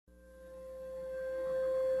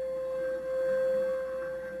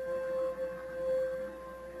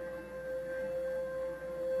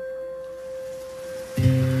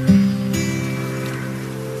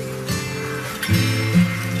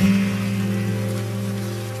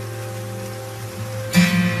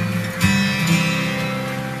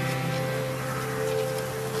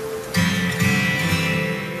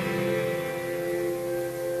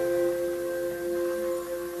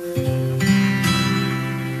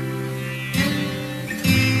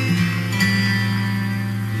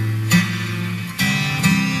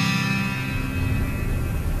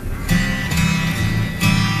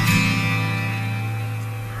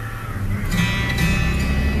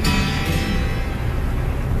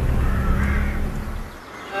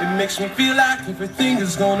makes me feel like everything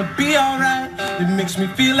is gonna be alright. It makes me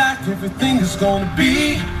feel like everything is gonna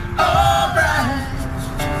be alright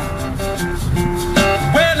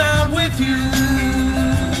when I'm with you.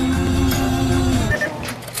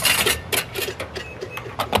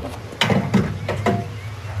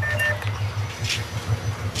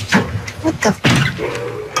 What the?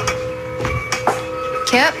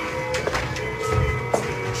 Kip?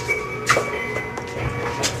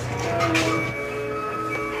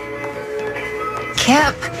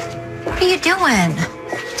 Kip, what are you doing?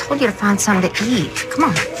 I told you to find something to eat. Come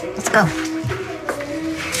on, let's go.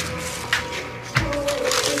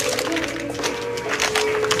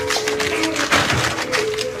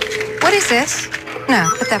 What is this? No,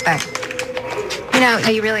 put that back. You know,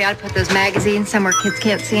 you really ought to put those magazines somewhere kids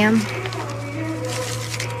can't see them.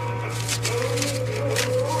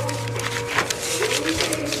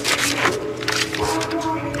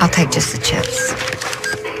 I'll take just the chips.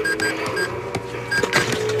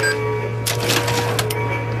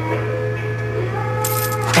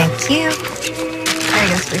 Thank you. There you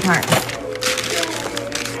go, sweetheart.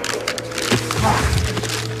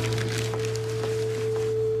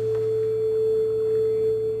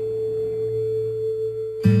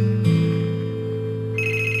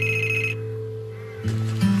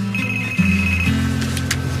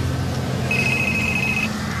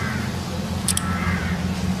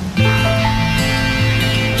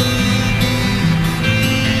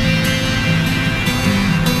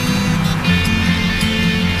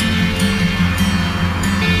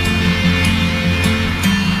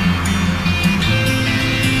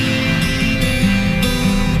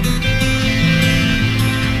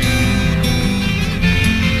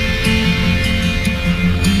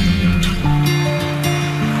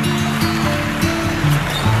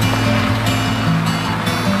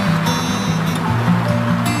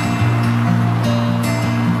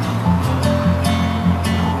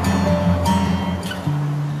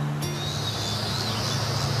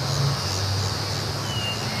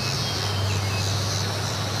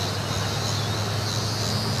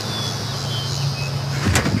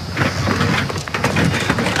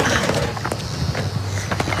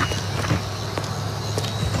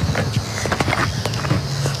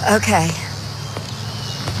 Okay.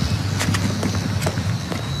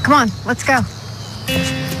 Come on, let's go.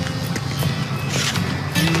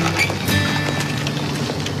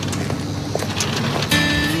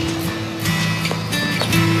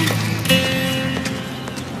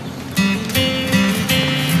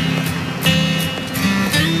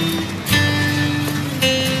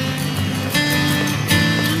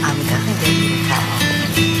 I'm gonna give you a call.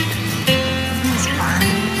 It's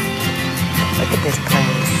fine. Look at this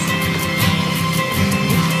place.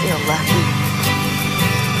 You feel lucky.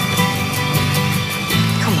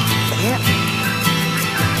 Come on, Kip.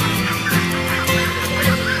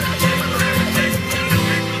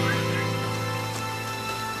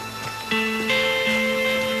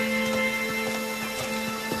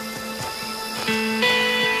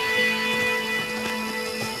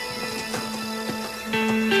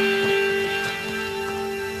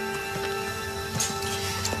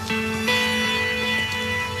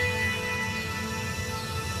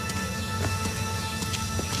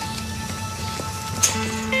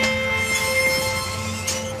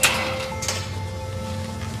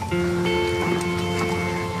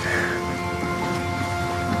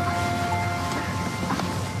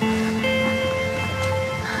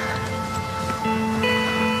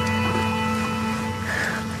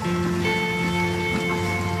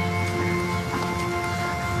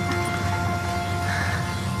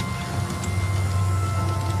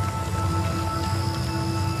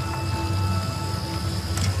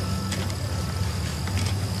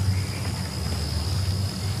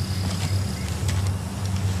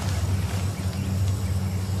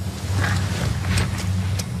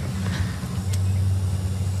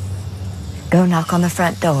 Go knock on the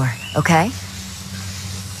front door, okay?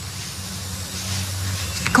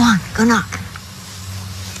 Go on, go knock.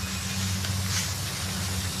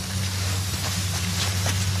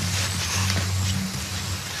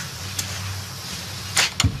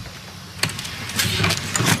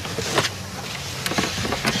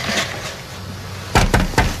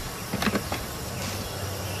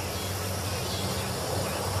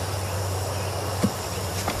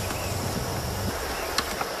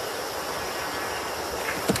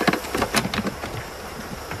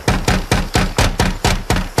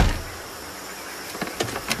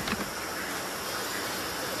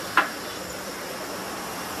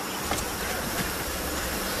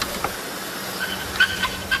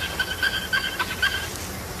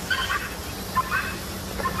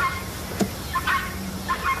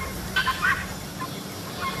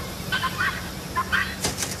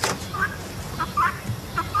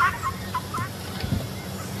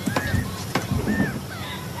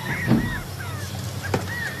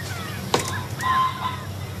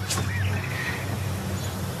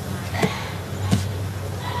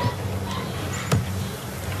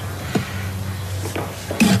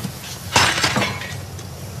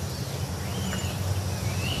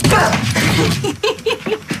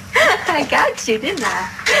 I got you, didn't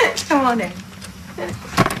I? Come on in.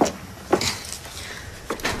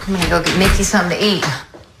 I'm gonna go make you something to eat.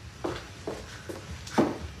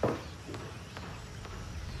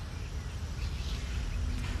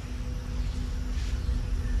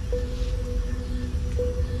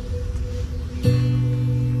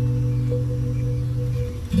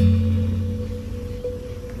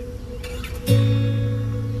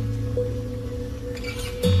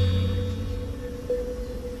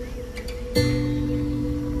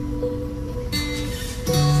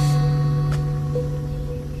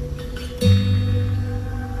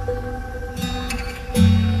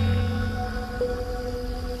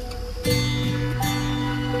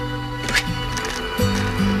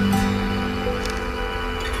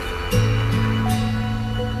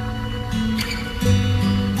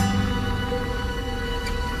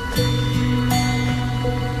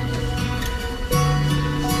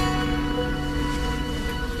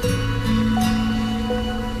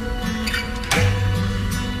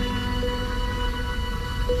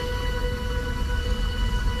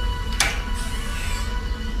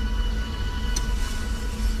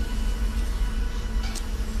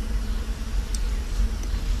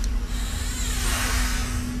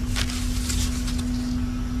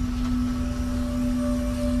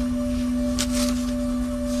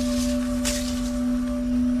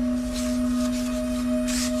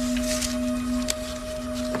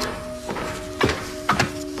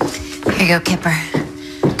 Here you go, Kipper.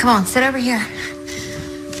 Come on, sit over here.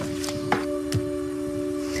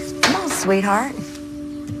 Come on, sweetheart.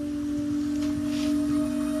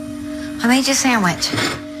 I made you a sandwich.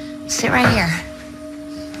 Sit right here.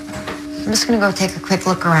 I'm just gonna go take a quick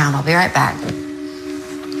look around. I'll be right back.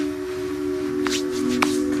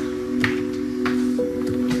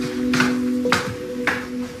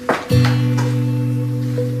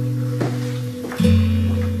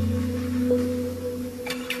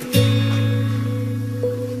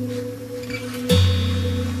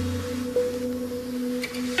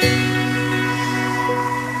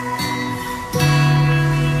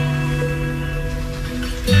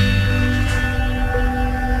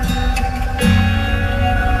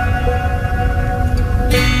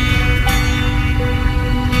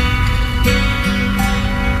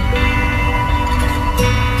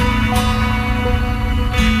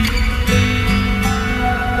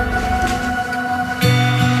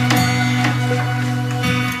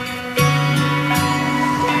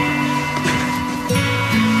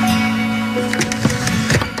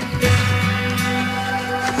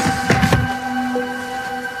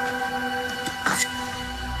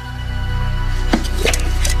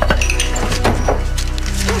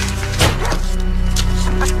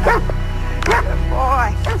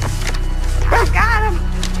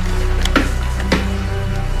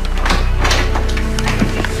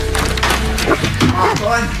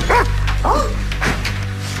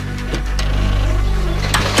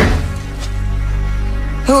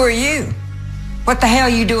 Who are you? What the hell are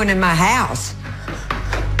you doing in my house?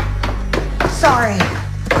 Sorry.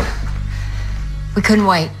 We couldn't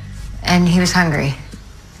wait, and he was hungry.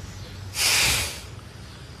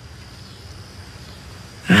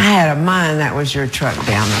 I had a mind that was your truck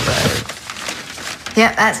down the road.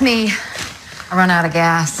 Yep, that's me. I run out of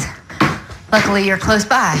gas. Luckily, you're close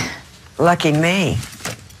by. Lucky me.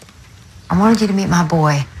 I wanted you to meet my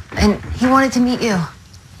boy, and he wanted to meet you.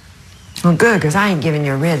 Well, good, because I ain't giving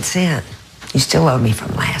you a red cent. You still owe me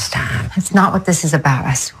from last time. That's not what this is about,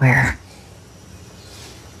 I swear.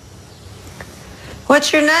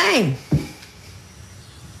 What's your name?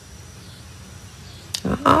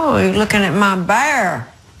 Oh, you're looking at my bear.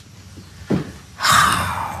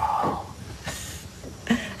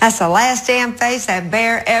 That's the last damn face that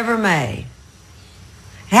bear ever made.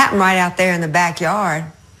 It happened right out there in the backyard.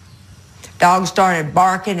 Dog started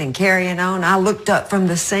barking and carrying on. I looked up from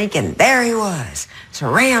the sink, and there he was,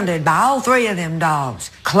 surrounded by all three of them dogs,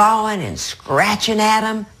 clawing and scratching at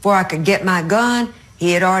him. Before I could get my gun,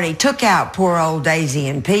 he had already took out poor old Daisy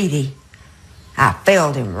and Petey. I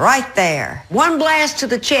felled him right there. One blast to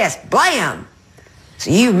the chest, blam! So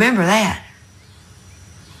you remember that.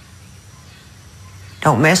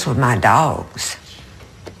 Don't mess with my dogs.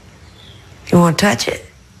 You want to touch it?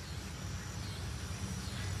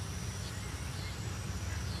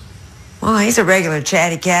 Well, he's a regular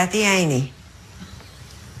chatty Cathy, ain't he?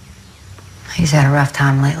 He's had a rough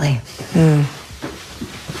time lately.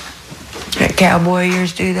 That cowboy of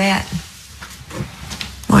yours do that?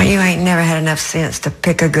 Well, you ain't never had enough sense to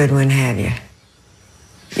pick a good one, have you?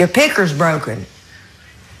 Your picker's broken.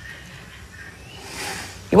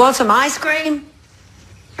 You want some ice cream?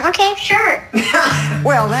 Okay, sure.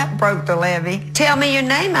 Well, that broke the levee. Tell me your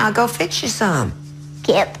name, I'll go fix you some.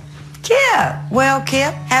 Kip. Kip. Well,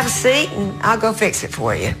 Kip, have a seat and I'll go fix it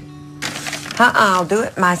for you. I'll do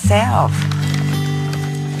it myself.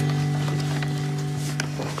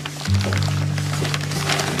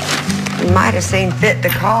 You might have seen fit to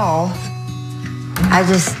call. I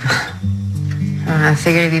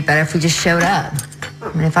figured it'd be better if we just showed up.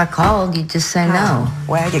 I mean, if I called, you'd just say no.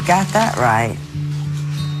 Well, you got that right.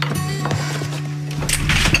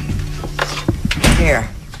 Here.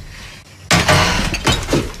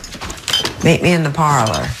 Meet me in the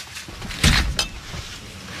parlor.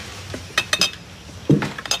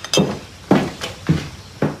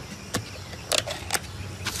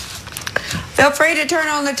 Feel free to turn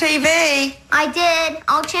on the TV. I did.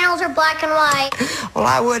 All channels are black and white. Well,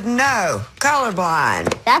 I wouldn't know.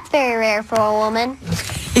 Colorblind. That's very rare for a woman.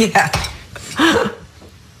 Yeah.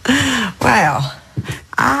 Well,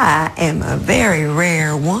 I am a very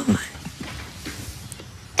rare woman.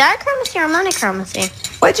 Dichromacy or monochromacy?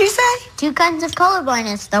 What'd you say? Two kinds of color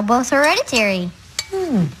blindness. They're both hereditary.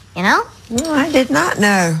 You know? Well, I did not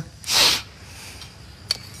know.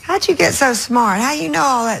 How'd you get so smart? How you know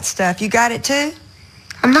all that stuff? You got it too?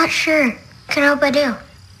 I'm not sure. Could hope I do.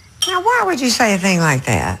 Now, why would you say a thing like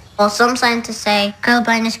that? Well, some scientists say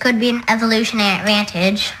colorblindness could be an evolutionary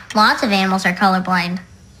advantage. Lots of animals are colorblind,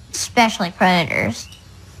 especially predators.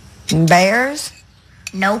 Bears?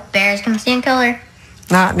 Nope, bears can see in color.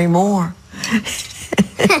 Not anymore.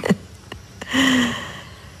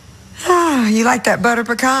 Ah, you like that butter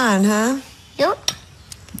pecan, huh? Yep.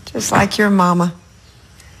 Just like your mama.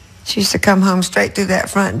 She used to come home straight through that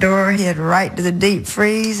front door, head right to the deep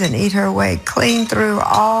freeze, and eat her way clean through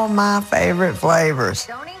all my favorite flavors.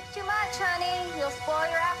 Don't eat too much, honey. You'll spoil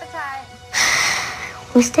your appetite.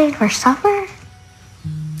 We stayed for supper?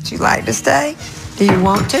 Would you like to stay? Do you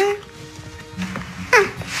want to?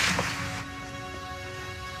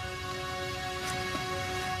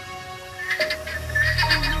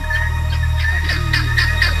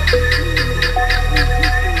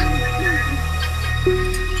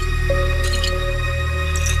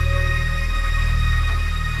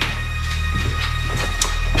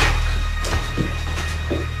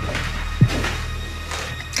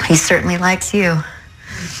 He certainly likes you.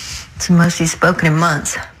 It's the most he's spoken in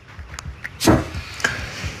months.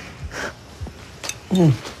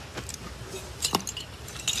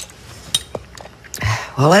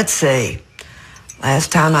 Well, let's see.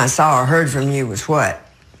 Last time I saw or heard from you was what?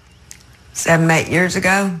 7, 8 years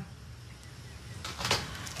ago?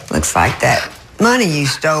 Looks like that money you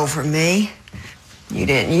stole from me. You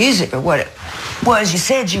didn't use it for what it was you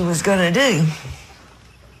said you was gonna do.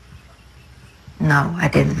 No, I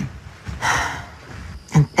didn't.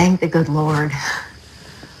 And thank the good Lord.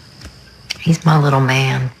 He's my little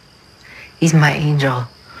man. He's my angel.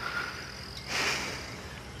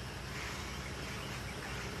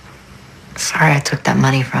 Sorry I took that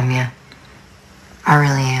money from you. I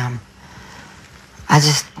really am. I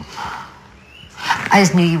just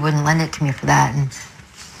knew you wouldn't lend it to me for that, and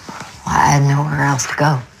I had nowhere else to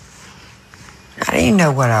go. How do you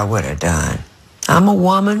know what I would have done? I'm a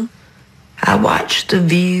woman. I watch The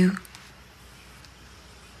View.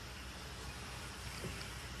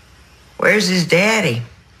 Where's his daddy?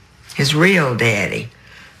 His real daddy.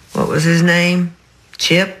 What was his name?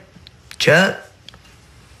 Chip? Chuck?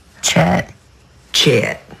 Chet.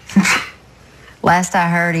 Chet. Last I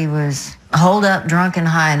heard, he was holed up, drunk and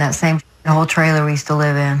high in that same old trailer we used to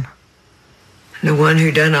live in. The one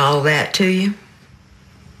who done all that to you?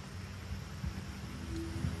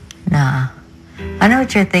 Nah. I know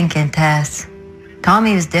what you're thinking, Tess.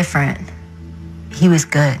 Tommy was different. He was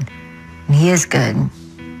good. And he is good.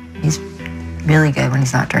 He's really good when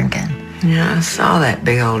he's not drinking. Yeah, I saw that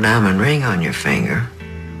big old diamond ring on your finger.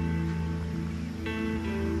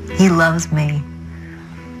 He loves me.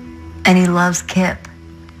 And he loves Kip.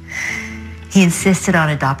 He insisted on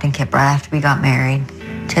adopting Kip right after we got married.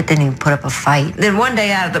 Chet didn't even put up a fight. Then one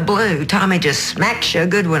day out of the blue, Tommy just smacked you a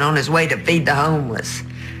good one on his way to feed the homeless.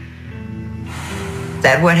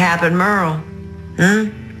 That what happened, Merle?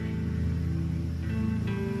 And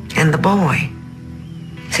the boy?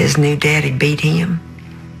 His new daddy beat him?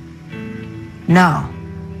 No.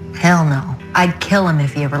 Hell no. I'd kill him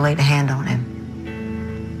if he ever laid a hand on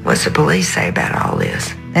him. What's the police say about all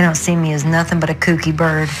this? They don't see me as nothing but a kooky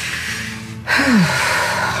bird.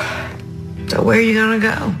 So where are you gonna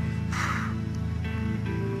go?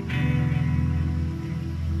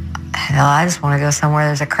 Hell, I just want to go somewhere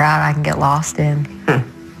there's a crowd I can get lost in.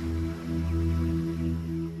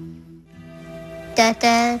 Da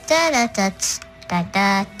da da da da da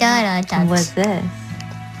da da da da. What's this?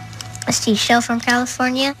 What's the show from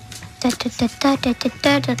California? We're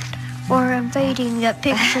invading that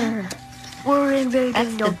picture. We're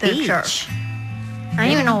invading the picture. Beach. I don't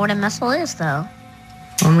even know what a missile is, though.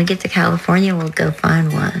 When we get to California, we'll go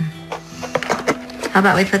find one. How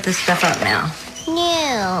about we put this stuff up now?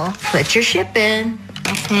 No. Put your ship in.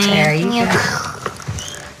 Okay. There you go.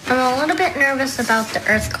 I'm a little bit nervous about the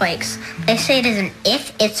earthquakes. They say it isn't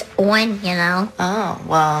if, it's when, you know. Oh,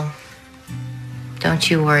 well,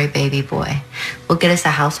 don't you worry, baby boy. We'll get us a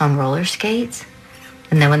house on roller skates.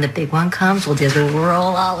 And then when the big one comes, we'll just roll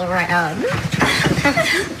all around.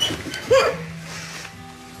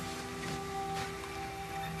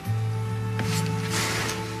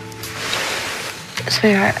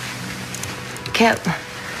 Sweetheart, Kip,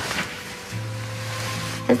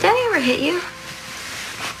 has Daddy ever hit you?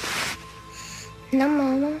 No,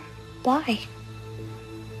 Mama. Why?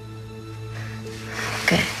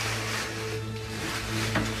 Good.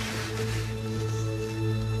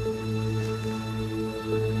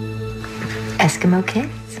 Eskimo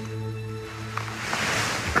kids?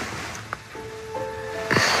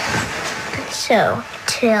 So,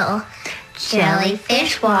 till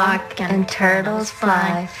jellyfish walk and turtles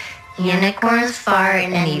fly, unicorns fart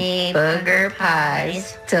and eat booger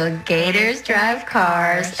pies, till gators drive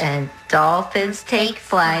cars and dolphins take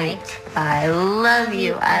flight. I love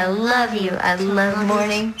you, I love you, I love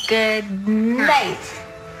morning. Good night.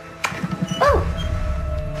 Oh,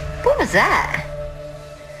 what was that?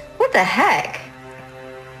 What the heck?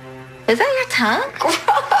 Is that your tongue?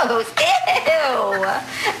 Gross. Ew.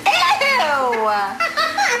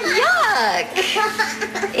 Yuck.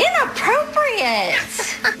 Inappropriate.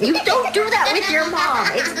 You don't do that with your mom.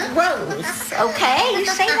 It's gross, okay? You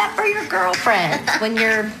say that for your girlfriend when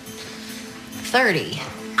you're 30.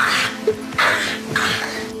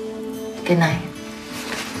 Good night.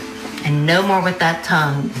 And no more with that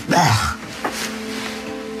tongue. Ugh.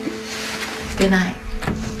 Good night.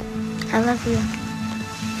 I love you.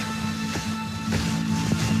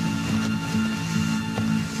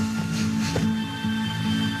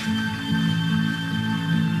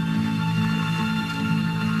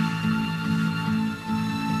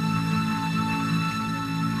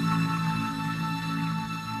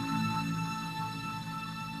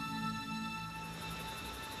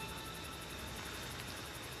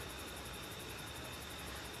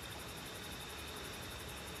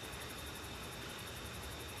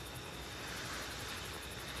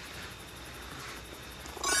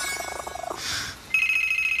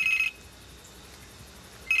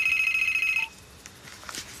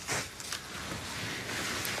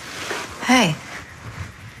 Hey.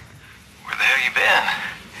 Where the hell you been?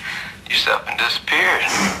 You just up and disappeared.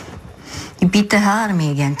 You beat the hell out of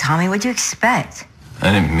me again, Tommy. What'd you expect?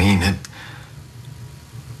 I didn't mean it.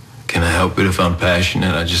 Can I help it if I'm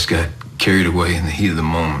passionate? I just got carried away in the heat of the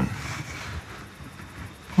moment.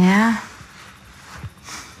 Yeah?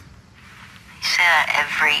 You say that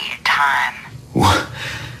every time. What?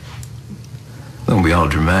 Don't be all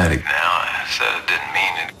dramatic now. I said I didn't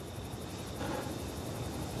mean it.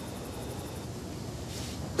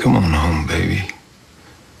 Come on home, baby.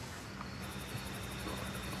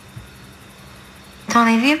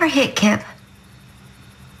 Tommy, have you ever hit Kip?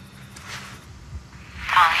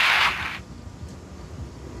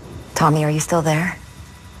 Tommy, are you still there?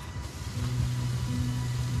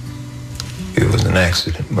 It was an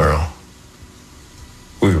accident, Merle.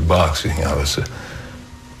 We were boxing. I was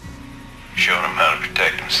showing him how to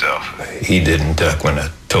protect himself. He didn't duck when I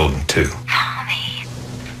told him to. Tommy.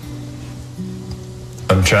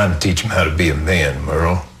 I'm trying to teach him how to be a man,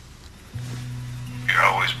 Merle. You're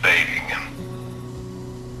always baiting him.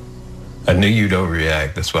 I knew you'd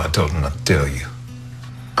overreact. That's why I told him not to tell you.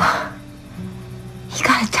 You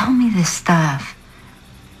gotta tell me this stuff.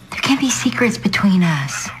 There can't be secrets between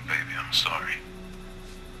us. No, baby, I'm sorry.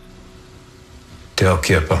 Tell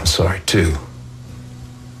Kip I'm sorry, too.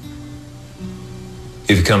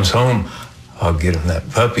 If he comes home, I'll get him that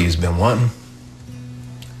puppy he's been wanting.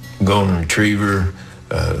 Golden retriever,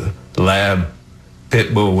 lab,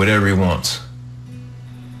 pit bull, whatever he wants.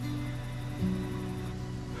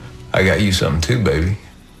 I got you something too, baby.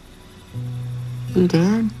 You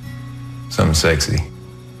did? Something sexy.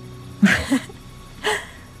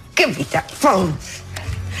 Give me that phone.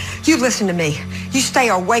 You listen to me. You stay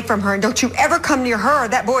away from her and don't you ever come near her or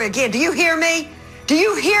that boy again. Do you hear me? Do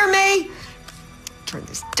you hear me? Turn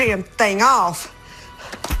this damn thing off.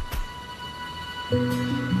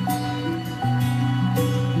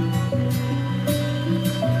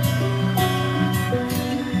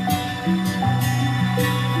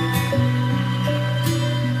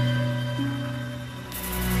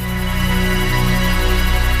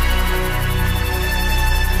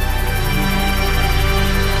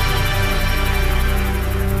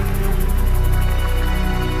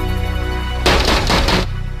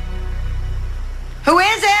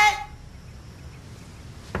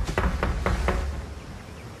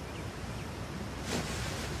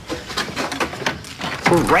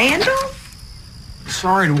 Randall?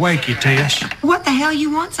 Sorry to wake you, Tess. What the hell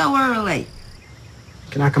you want so early?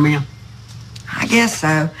 Can I come in? I guess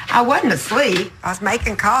so. I wasn't asleep. I was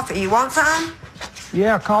making coffee. You want some?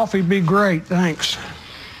 Yeah, coffee'd be great, thanks.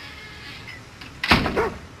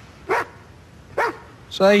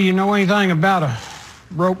 Say, you know anything about a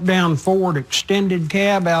broke-down Ford extended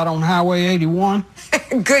cab out on Highway 81?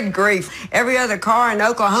 Good grief. Every other car in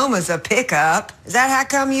Oklahoma's a pickup. Is that how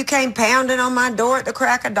come you came pounding on my door at the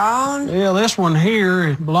crack of dawn? Yeah, this one here,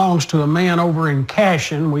 it belongs to a man over in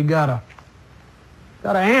Cashin. We got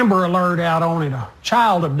an Amber Alert out on it, a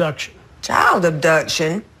child abduction. Child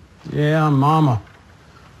abduction? Yeah, Mama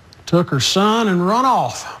took her son and run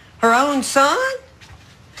off. Her own son?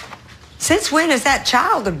 Since when is that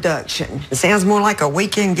child abduction? It sounds more like a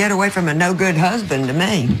weekend getaway from a no-good husband to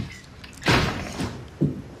me.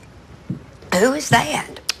 Who is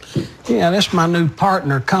that? Yeah, that's my new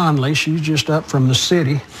partner, Conley. She's just up from the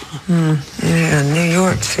city. Yeah, New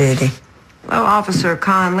York City. Hello, Officer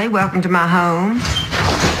Conley. Welcome to my home.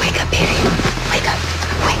 Wake up, Betty. Wake up.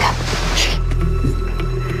 Wake up.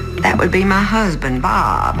 That would be my husband,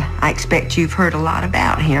 Bob. I expect you've heard a lot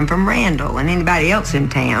about him from Randall and anybody else in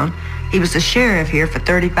town. He was the sheriff here for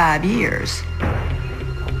 35 years.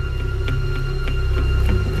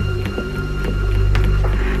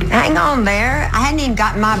 Hang on there. I hadn't even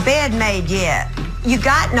gotten my bed made yet. You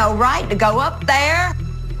got no right to go up there.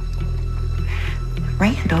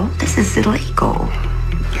 Randall, this is illegal.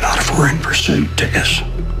 Not if we're in pursuit, Tess.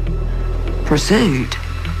 Pursuit?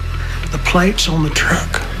 The plates on the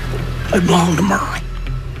truck, they belong to Murray.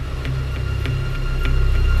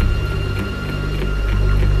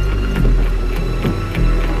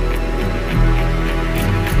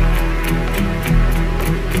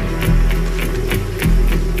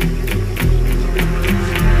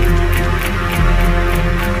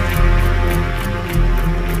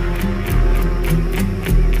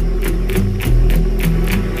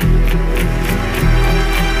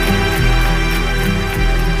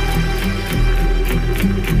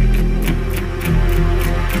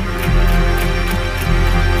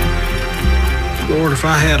 Lord, if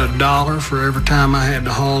I had $1 for every time I had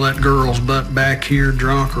to haul that girl's butt back here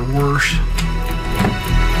drunk or worse.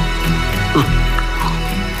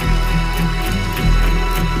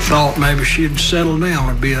 Thought maybe she'd settle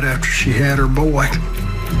down a bit after she had her boy.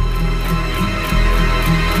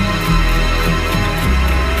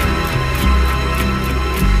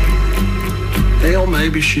 Hell,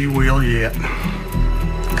 maybe she will yet.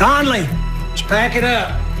 Conley, let's pack it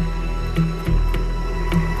up.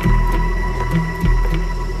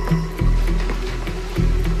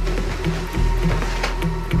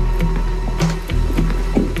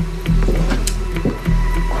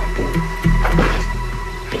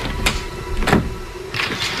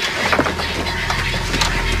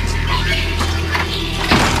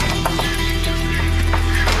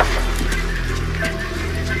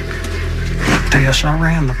 Yes, I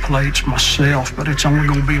ran the plates myself, but it's only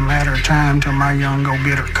going to be a matter of time till my young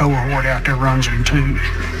go-getter cohort out there runs them too.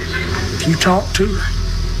 If you talk to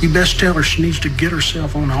her, you best tell her she needs to get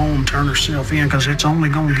herself on home, turn herself in, because it's only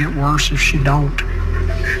going to get worse if she don't.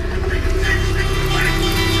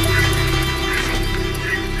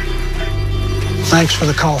 Thanks for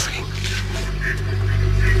the coffee.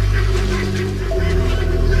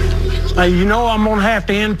 Hey, you know I'm going to have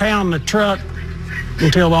to impound the truck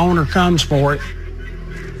until the owner comes for it.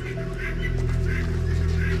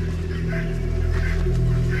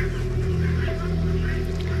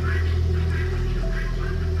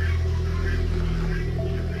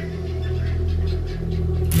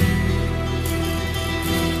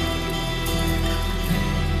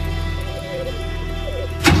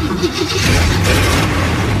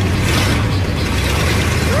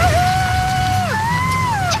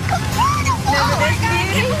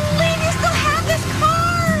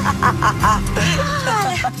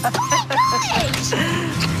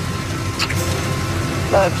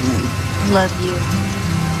 Love you. Love you.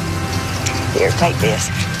 Here, take this.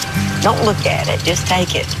 Don't look at it. Just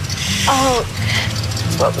take it. Oh,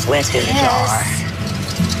 It's what was left in the jar.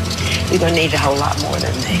 You're going to need a whole lot more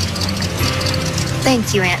than me.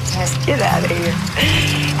 thank you, Aunt Tess. Get out of here.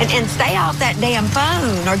 And stay off that damn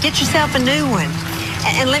phone or get yourself a new one.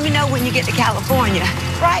 And let me know when you get to California.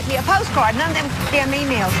 Write me a postcard, none of them damn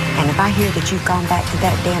emails. And if I hear that you've gone back to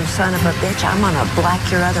that damn son of a bitch, I'm gonna black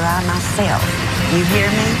your other eye myself. You hear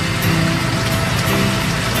me?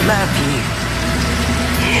 Love you.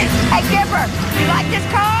 Hey, Kipper, you like this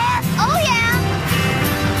car? Oh, yeah.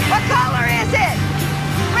 What color is it?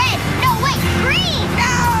 Red. No, wait, green.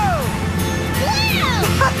 No! Blue.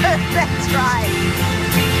 That's right.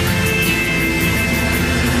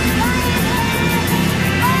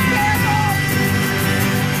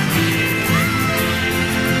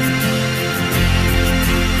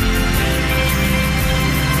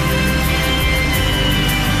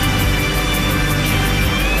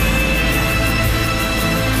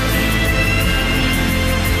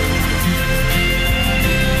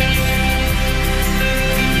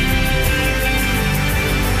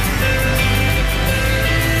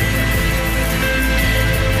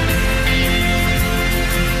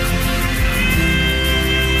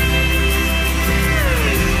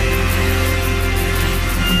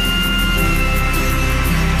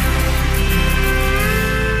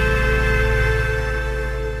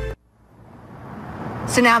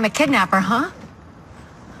 So now I'm a kidnapper, huh?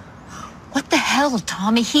 What the hell,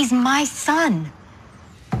 Tommy? He's my son.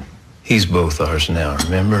 He's both ours now,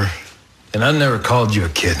 remember? And I never called you a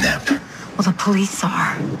kidnapper. Well, the police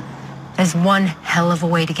are. There's one hell of a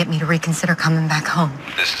way to get me to reconsider coming back home.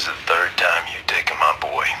 This is the third time you've taken my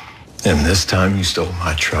boy. And this time you stole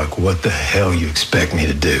my truck. What the hell you expect me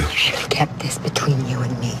to do? You should have kept this between you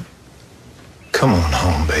and me. Come on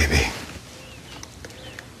home, baby.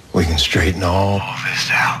 We can straighten all this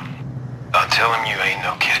out. I'll tell him you ain't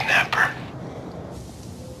no kidnapper.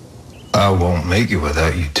 I won't make it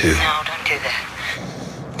without you two. No, don't do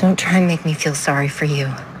that. Don't try and make me feel sorry for you.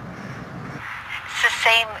 It's the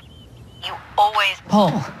same. You always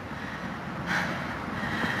pull.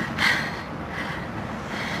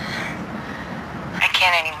 I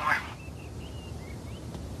can't anymore.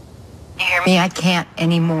 You hear me? I can't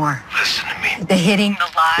anymore. Listen to me. The hitting, the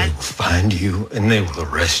They lies. will find you and they will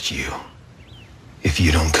arrest you if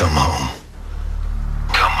you don't come home.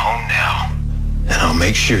 Come home now, and I'll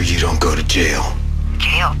make sure you don't go to jail.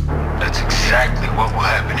 Jail. That's exactly what will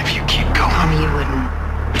happen if you keep going. Tommy, you wouldn't.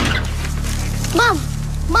 Mom!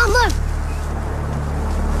 Mom, look!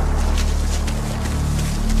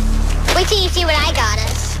 Wait till you see what I got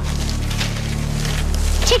us.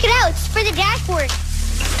 Check it out, it's for the dashboard.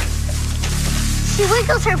 She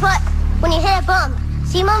wiggles her butt when you hit a bump.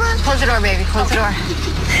 See, Mama? Close the door, baby. Close the door.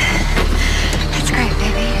 That's great,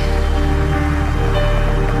 baby.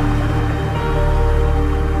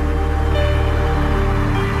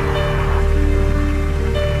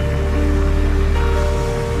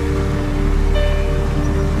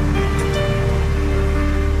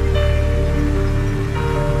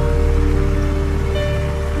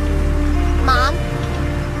 Mom,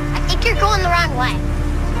 I think you're going the wrong way.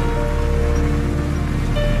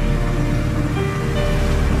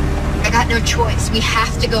 I got no choice. We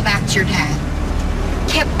have to go back to your dad.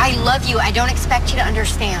 Kip, I love you. I don't expect you to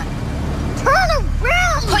understand. Turn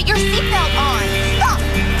around! Put your seatbelt on. Stop!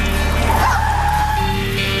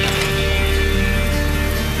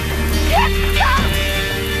 Stop!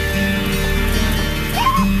 Stop!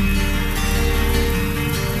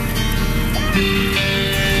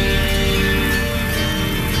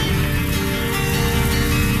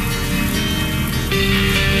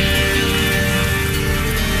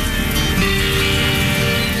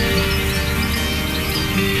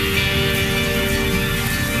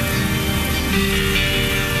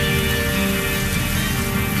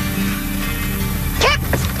 Kip!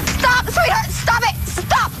 Stop, sweetheart! Stop it!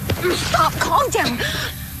 Stop! Stop! Calm down.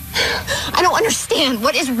 I don't understand.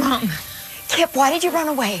 What is wrong? Kip, why did you run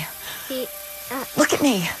away? He, Look at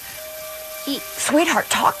me. he, Sweetheart,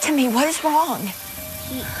 talk to me. What is wrong?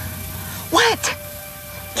 What?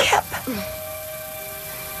 Kip.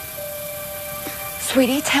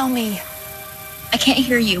 Sweetie, tell me. I can't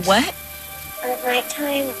hear you. What? at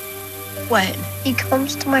nighttime, What? he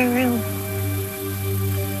comes to my room,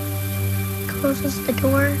 closes the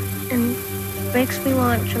door, and makes me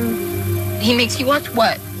watch him He makes you watch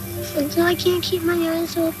what? until I can't keep my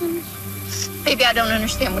eyes open. Baby, I don't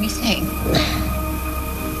understand what he's saying.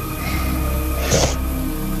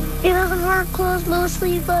 He doesn't wear clothes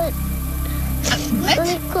mostly, but when What?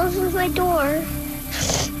 he closes my door,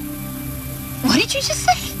 What did you just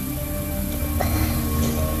say?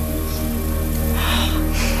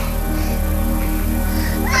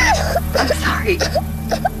 I'm sorry.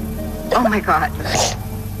 Oh my God.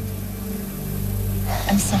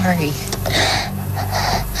 I'm sorry.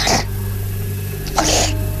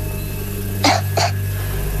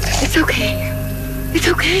 It's okay. It's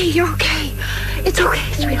okay. You're okay. It's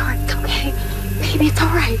okay, sweetheart. It's okay. Baby, it's all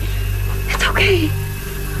right. It's okay.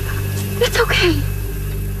 It's okay.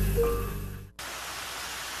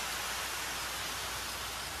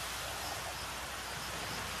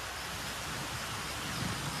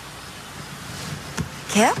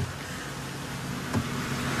 Kip?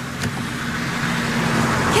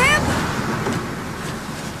 Kip?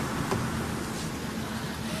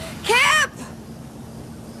 Kip?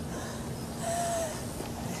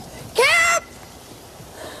 Kip?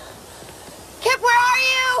 Kip, where are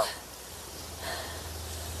you?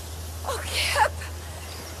 Oh, Kip.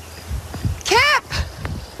 Kip!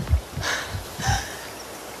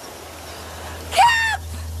 Kip!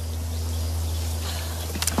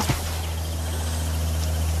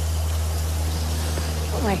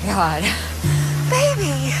 Oh my God.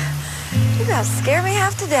 Baby, you gotta scare me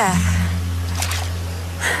half to death.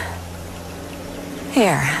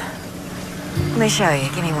 Here, let me show you.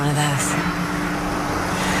 Give me one of those.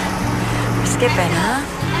 We're skipping, huh?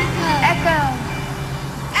 Echo!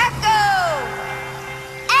 Echo!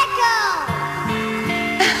 Echo!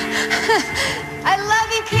 I love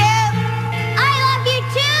you, Kim. I love you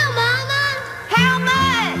too, Mama. How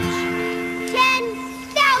much?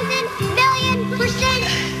 10,000 million%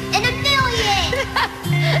 in a million.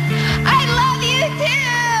 I love you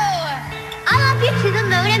too. I love you to the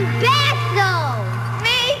moon and back, though.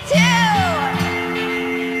 Me too.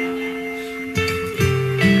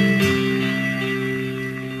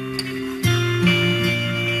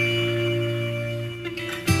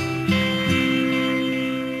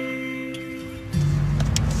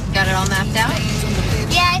 Got it all mapped out?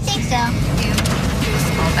 Yeah, I think so.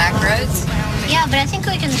 All back roads? Yeah, but I think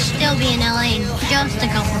we can still be in LA in just a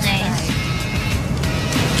couple days.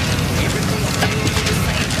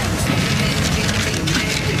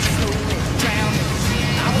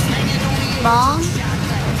 Mom?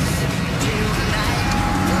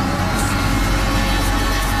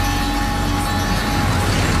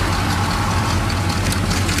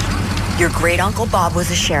 Your great-uncle Bob was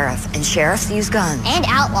a sheriff, and sheriffs use guns. And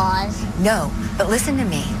outlaws. No, but listen to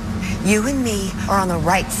me. You and me are on the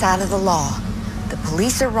right side of the law. The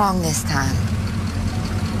police are wrong this time.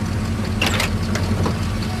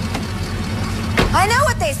 I know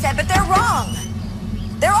what they said, but they're wrong.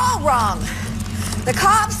 They're all wrong. The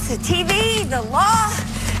cops, the TV, the law,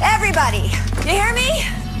 everybody. You hear me?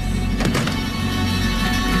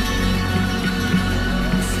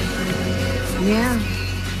 Yeah.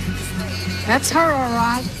 That's her, all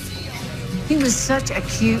right. He was such a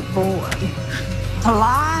cute boy.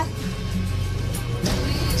 Polite.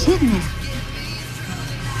 Kidnapped.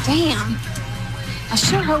 Damn. I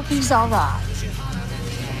sure hope he's all right.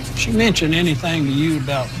 She mentioned anything to you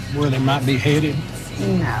about where they might be headed?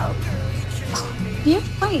 No. You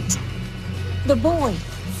wait. The boy,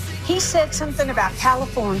 he said something about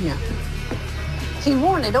California. He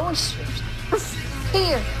wanted oysters.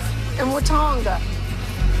 Here, in Watonga.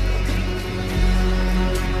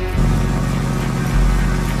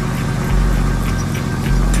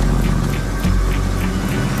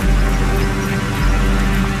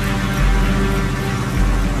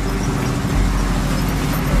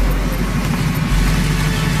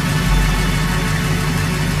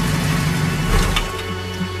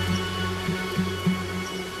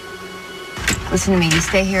 Listen to me. You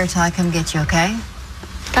stay here until I come get you, okay?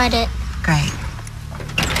 Got it. Great.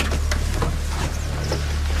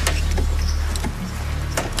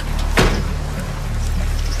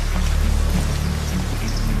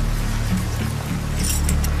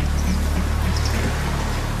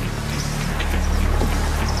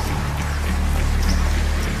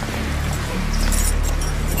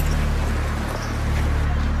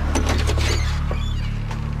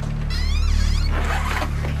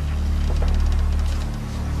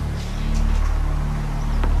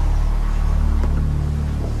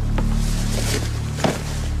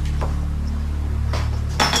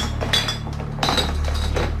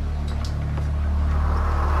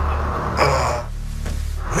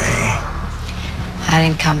 I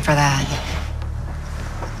didn't come for that.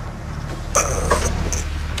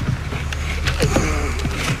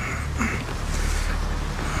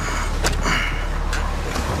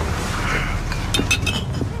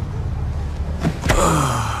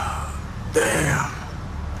 Damn.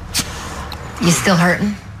 You still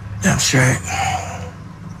hurting? That's right.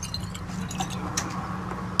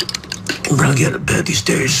 Can barely get out of bed these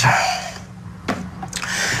days.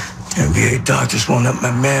 VA doctors won't up my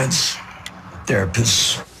meds.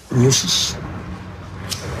 Therapists, nuisance.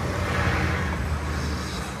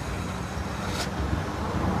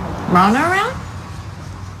 Rona around?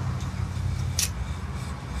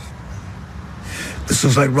 This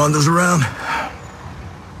looks like Rhonda's around.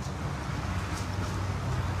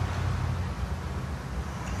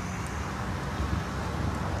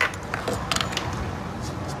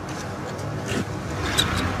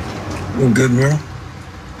 You good, Mira?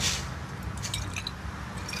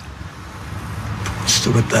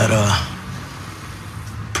 Still with that,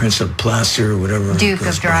 Prince of Plaster or whatever. Duke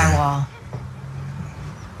of Drywall.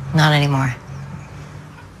 Not anymore.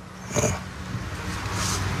 Oh.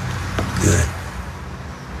 Good.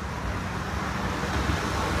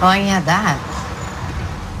 How long you had that?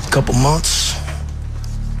 Couple months.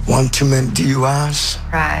 One too many DUIs.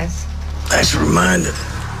 Surprise. Nice reminder.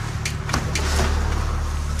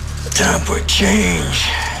 Time for a change.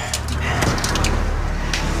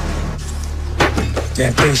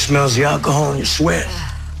 That thing smells the alcohol in your sweat.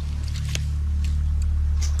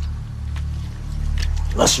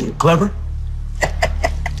 Lesson, you clever?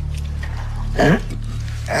 Huh?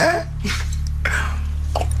 Huh?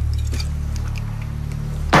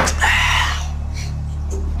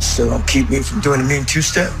 Still don't keep me from doing a mean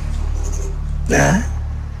two-step? Nah?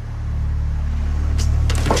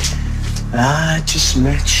 I just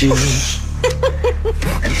met you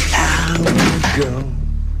an hour ago.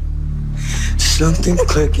 Something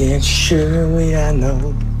clicking, surely I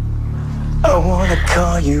know. I wanna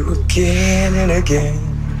call you again and again.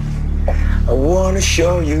 I wanna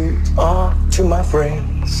show you off to my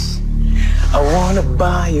friends. I wanna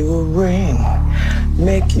buy you a ring,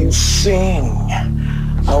 make you sing.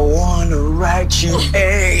 I wanna write you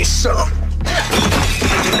a song.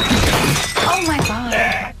 Oh my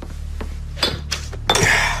God.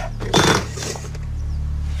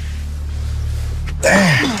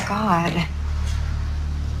 Oh my God.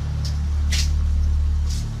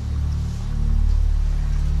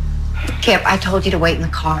 Kip, I told you to wait in the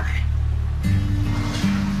car.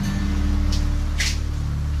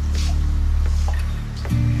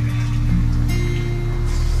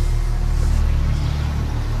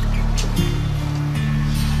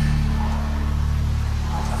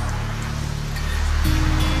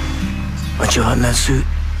 Aren't you hot in that suit?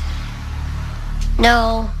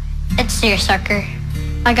 No, it's seersucker.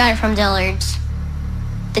 I got it from Dillard's.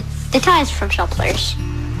 The tie's from Shufflers.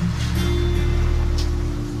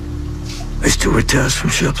 I used to wear ties from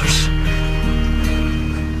Shufflers.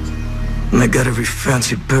 And I got every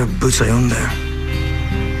fancy pair of boots I own there.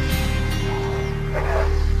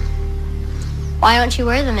 Why don't you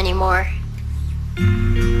wear them anymore?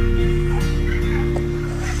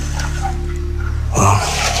 Well,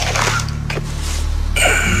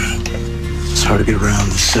 it's hard to get around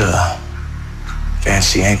this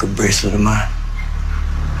fancy ankle bracelet of mine.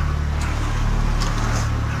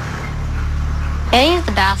 Can I use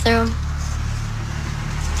the bathroom?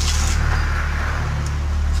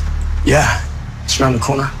 Yeah, it's around the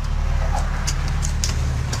corner.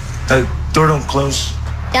 Door don't close.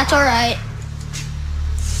 That's all right.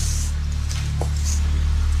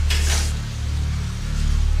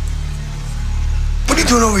 What are you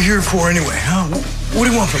doing over here for anyway, huh? What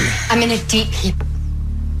do you want from me? I'm in a deep heap.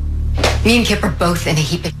 Me and Kip are both in a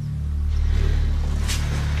heap of...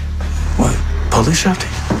 What, police after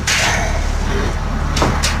you?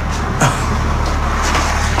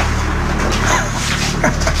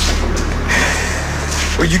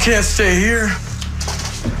 Well, you can't stay here.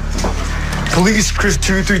 Police Chris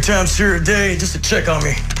 2 or 3 times here a day just to check on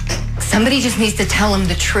me. Somebody just needs to tell him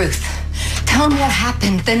the truth. Tell him what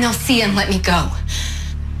happened, then they'll see and let me go.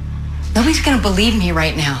 Nobody's gonna believe me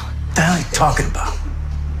right now. What the hell are you talking about?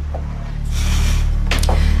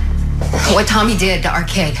 What Tommy did to our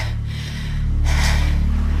kid.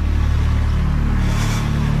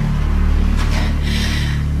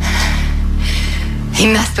 He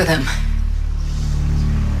messed with him.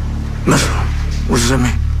 Mess with him? What does that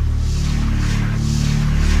mean?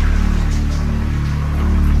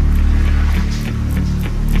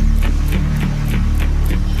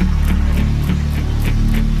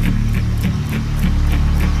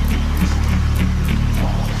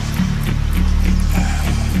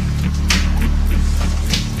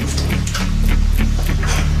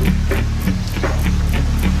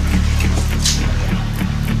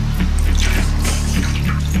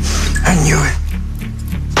 I knew it.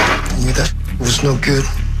 I knew that was no good.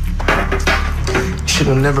 You should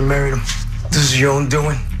have never married him. This is your own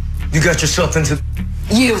doing. You got yourself into...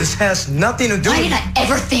 You. This has nothing to do Why with... did I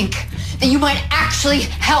ever think that you might actually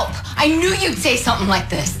help? I knew you'd say something like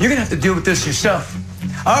this. You're gonna have to deal with this yourself.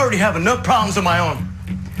 I already have enough problems of my own.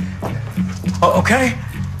 Okay?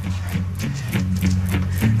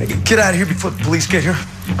 Get out of here before the police get here.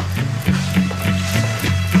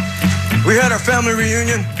 We had our family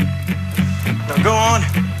reunion. Now go on.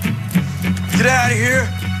 Get out of here.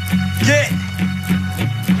 Get.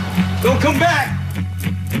 Don't come back.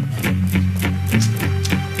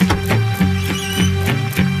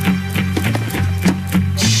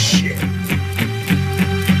 Shit.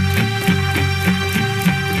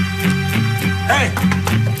 Hey.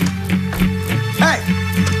 Hey.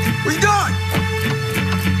 What are you doing?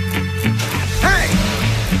 Hey.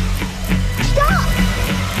 Stop!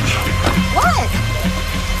 What?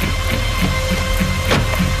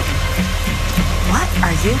 What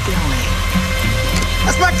are you doing?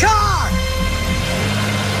 That's my car!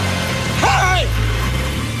 Hey!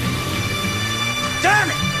 Damn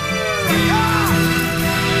it!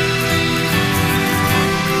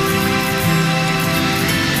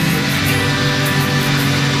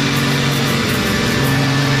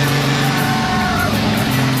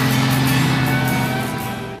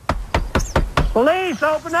 Police,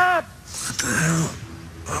 open up! What the hell?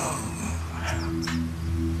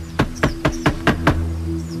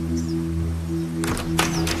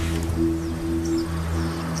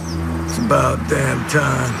 It's about damn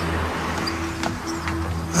time.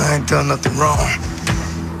 I ain't done nothing wrong.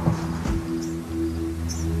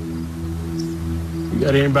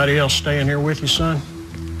 got anybody else staying here with you, son?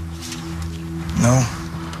 No.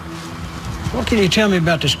 What can you tell me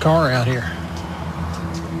about this car out here?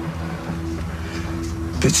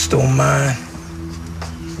 Bitch stole mine.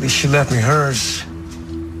 At least she left me hers.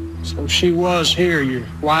 So she was here, your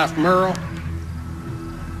wife, Merle?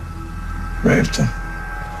 Raped him.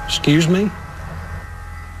 Excuse me?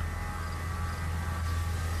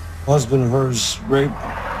 Husband of hers raped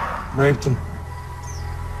him.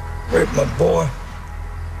 Raped my boy.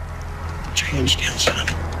 Put your hands down, son.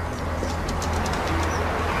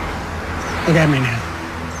 Look at me now.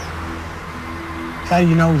 How do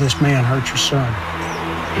you know this man hurt your son?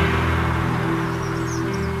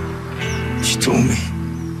 She told me.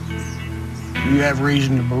 You have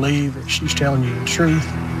reason to believe that she's telling you the truth?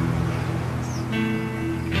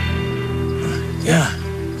 Yeah.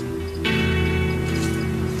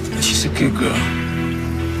 She's a good girl.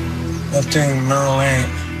 Nothing Merle ain't.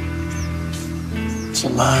 It's a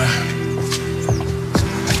lie.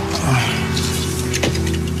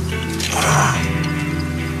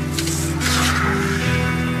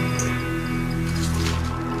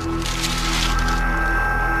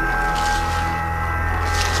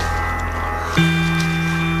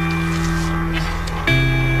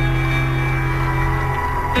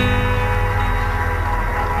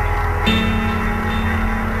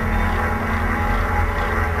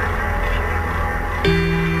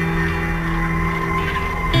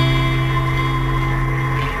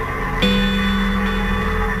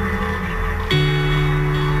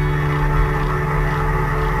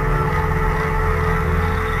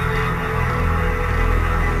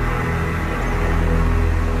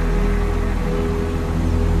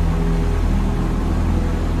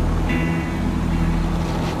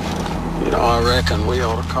 I reckon we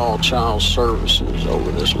ought to call Child Services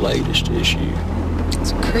over this latest issue.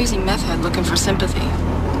 It's a crazy meth head looking for sympathy.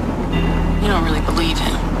 You don't really believe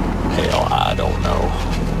him. Hell, I don't know.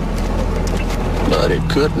 But it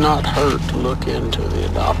could not hurt to look into the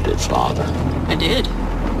adopted father. I did.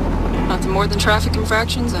 Nothing more than traffic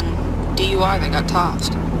infractions and DUI that got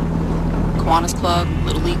tossed. Kiwanis Club,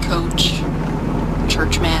 Little League coach,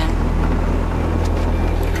 churchman.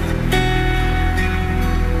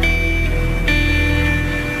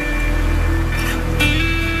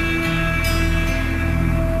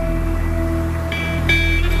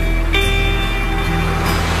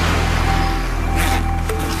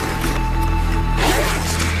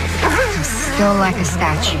 Still like a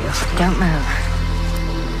statue. Don't move.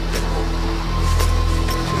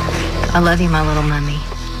 I love you, my little mummy.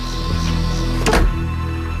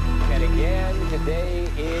 And again, today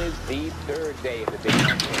is the third day of the big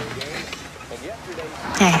game. And yesterday...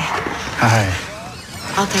 Hey. Hi.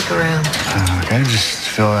 I'll take a room. Okay, just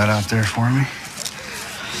fill that out there for me.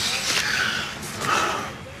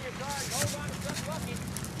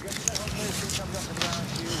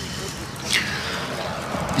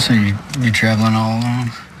 So you traveling all alone?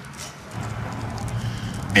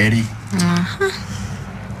 Eddie? Uh-huh.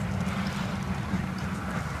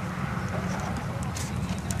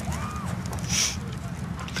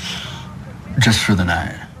 Just for the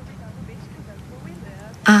night?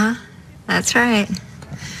 Uh-huh. That's right.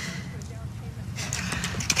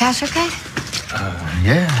 Cash okay?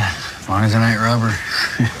 Yeah. As long as it ain't rubber.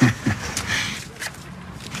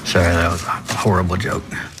 Sorry, that was a horrible joke.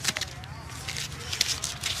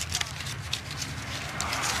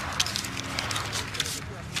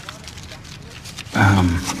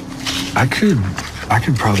 I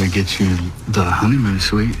could probably get you the honeymoon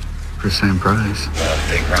suite for the same price.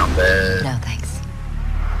 Big round bed. No, thanks.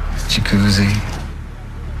 Jacuzzi.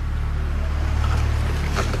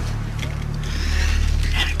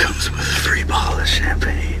 And it comes with a free bottle of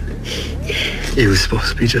champagne. It was supposed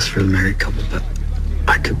to be just for the married couple, but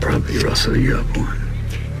I could probably rustle you up one.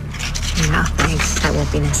 No, thanks. That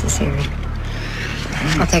won't be necessary.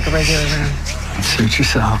 I'll take a regular room. Suit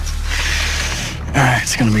yourself. All right,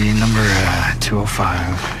 it's gonna be number 205,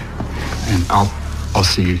 and I'll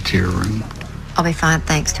see you to your room. I'll be fine,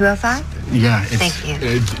 thanks. 205? Yeah. Thank you.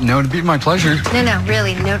 No, it'd be my pleasure. No,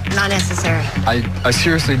 really, no, not necessary. I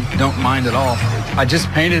seriously don't mind at all. I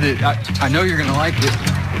just painted it. I know you're gonna like it.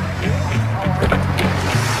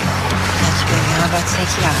 That's good. Now I'm about to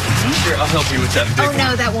take you out. Okay? Sure, I'll help you with that big Oh,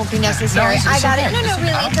 no, that won't be necessary. No, I got okay. it. No,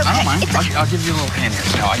 really, it's okay. I don't mind. I'll give you a little hand here.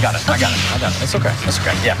 No, I got it. Okay. I got it. It's okay. It's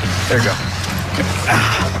okay. Yeah, there you go.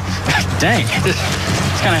 Dang,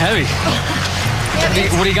 it's kind of heavy. Yeah,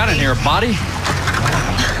 what do you got in here, a body?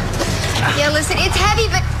 Yeah, listen, it's heavy,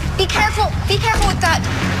 but be careful. Be careful with that.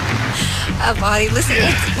 Bonnie, listen,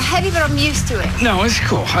 it's heavy, but I'm used to it. No, it's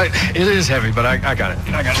cool. It is heavy, but I got it.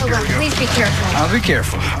 I got it. Hold Here on, we go. please be careful. I'll be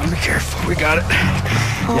careful. We got it.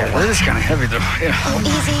 Yeah, that is kind of heavy, though. Yeah. Oh,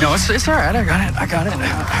 easy. No, it's all right. I got it.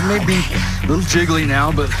 I may be a little jiggly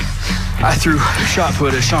now, but I threw shot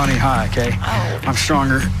put at Shawnee High, okay? Oh. I'm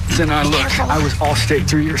stronger than I look. Careful. I was all state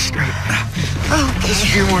 3 years straight. Okay. Just a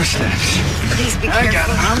few more steps. Please be careful. I got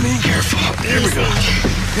it. I'm being careful. There we go.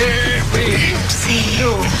 Here we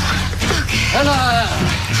go. Okay. And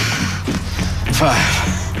 5.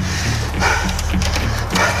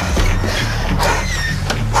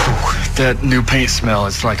 That new paint smell,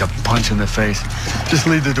 it's like a punch in the face. Just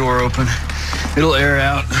leave the door open. It'll air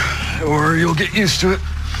out, or you'll get used to it.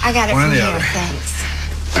 I got it One or from the here, other. thanks.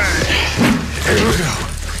 Here we go.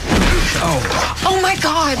 Oh, my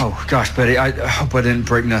God. Oh, gosh, Betty, I hope I didn't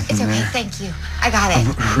break nothing It's okay, there. thank you. I got it.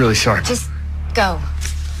 I'm really sorry. Just go.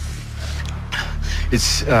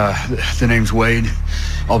 It's, the name's Wade.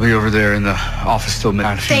 I'll be over there in the office till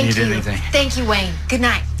midnight if you need anything. Thank you, Wayne. Good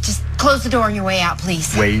night. Just close the door on your way out,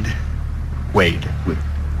 please. Wade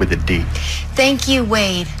with a D. Thank you,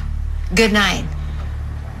 Wade. Good night.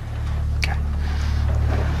 Okay.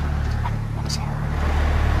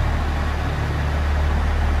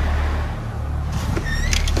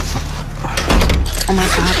 Oh, my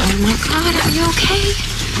God. Are you okay?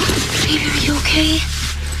 Baby, are you okay?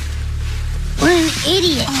 What an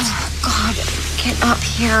idiot. Oh, God. Get up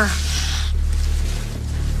here.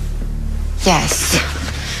 Yes.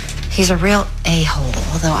 He's a real a-hole,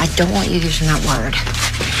 although I don't want you using that word.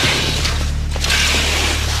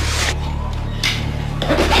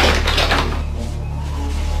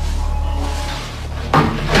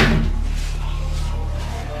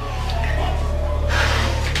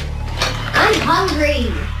 I'm hungry.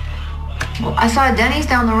 Well, I saw Denny's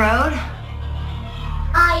down the road.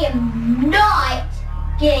 I am not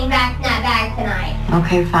getting back in that bag tonight.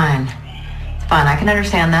 Okay, fine. Fine, I can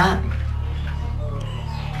understand that.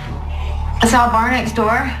 I saw a bar next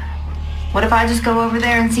door. What if I just go over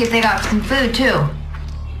there and see if they got some food, too?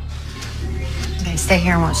 Okay, stay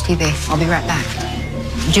here and watch TV. I'll be right back.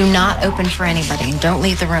 Do not open for anybody and don't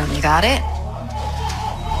leave the room. You got it?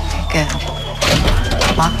 Okay,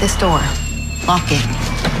 good. Lock this door. Lock it.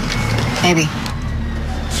 Maybe.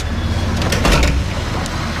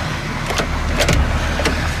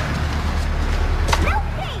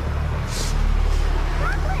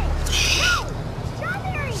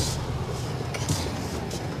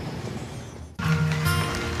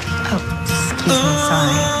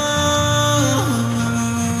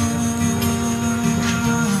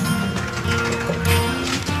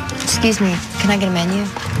 Excuse me, can I get a menu?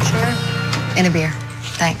 Sure. And a beer.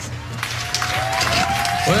 Thanks.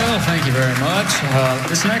 Well, thank you very much.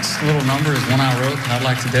 This next little number is one I wrote and I'd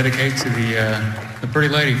like to dedicate to the pretty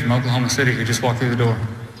lady from Oklahoma City who just walked through the door.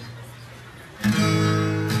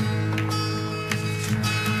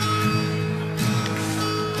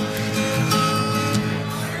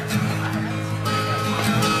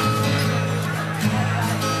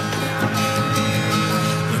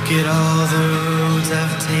 Look at all the roads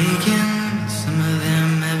I've taken. Some of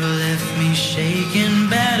them have left me shaken,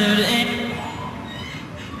 battered and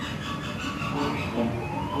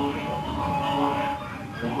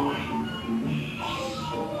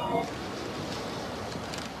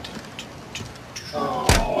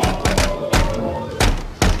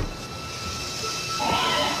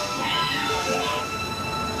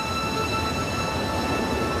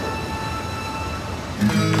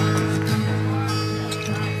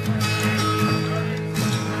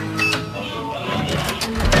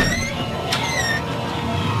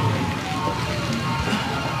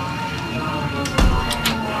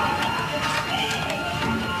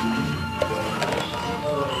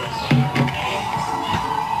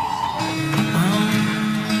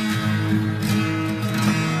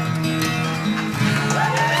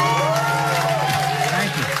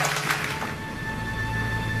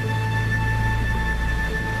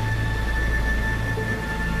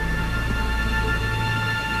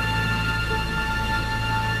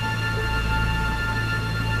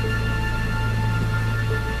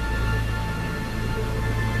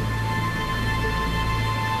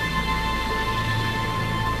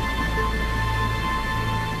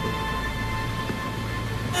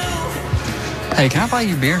Hey, can I buy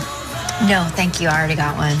you a beer? No, thank you. I already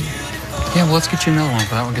got one. Yeah, well, let's get you another one,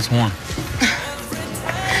 but that one gets warm.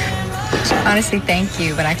 Honestly, thank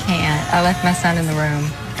you, but I can't. I left my son in the room.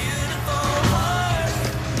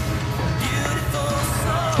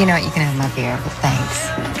 You know what? You can have my beer, but thanks.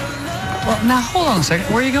 Well, now, hold on a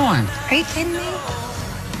second. Where are you going? Are you kidding me?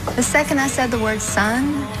 The second I said the word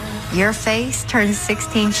son, your face turns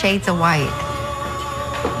 16 shades of white.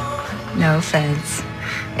 No offense.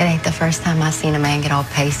 It ain't the first time I've seen a man get all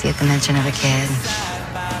pasty at the mention of a kid.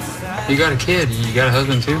 You got a kid. You got a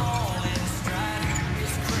husband, too?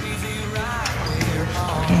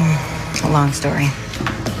 It's a long story.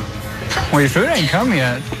 Well, your food ain't come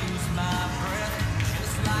yet.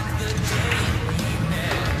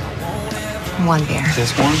 One beer.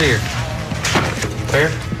 Just one beer. Fair?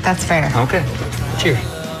 That's fair. Okay. Cheers.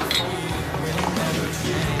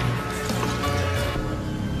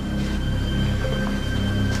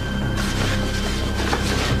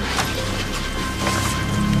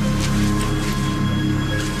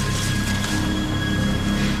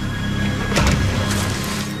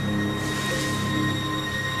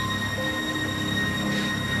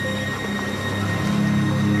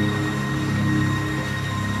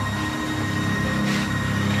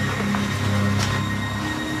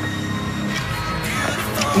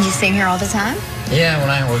 You sing here all the time? Yeah, when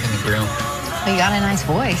I ain't working the grill. Well, you got a nice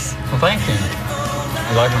voice. Well, thank you.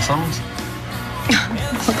 You like my songs?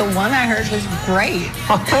 Well, the one I heard was great.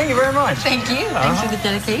 Oh, thank you very much. Thank you. Thanks for the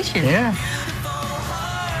dedication. Yeah.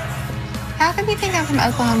 How come you think I'm from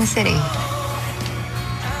Oklahoma City?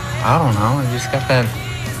 I don't know. You just got that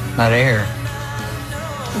air.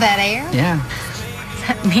 That air? Yeah. What does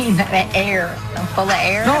that mean, that air? I'm full of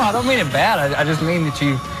air? No, I don't mean it bad. I just mean that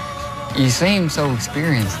you seem so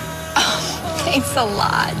experienced. Oh, thanks a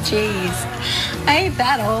lot. Jeez. I ain't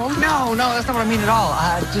that old. No, that's not what I mean at all.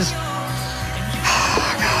 I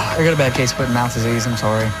got a bad case of foot and mouth disease. I'm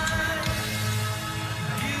sorry.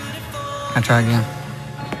 Can I try again?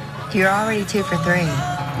 You're already 2 for 3.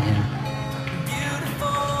 Yeah.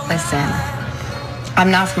 Listen,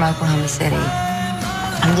 I'm not from Oklahoma City.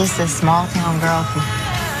 I'm just a small town girl from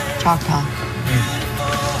Choctaw.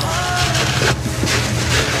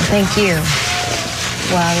 Thank you.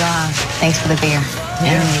 Well, thanks for the beer.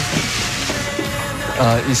 Yeah.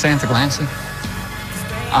 You staying at the Glancy?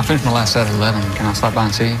 I finished my last set at 11. Can I stop by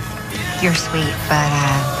and see you? You're sweet, but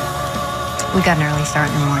we got an early start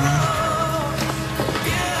in the morning.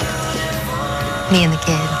 Me and the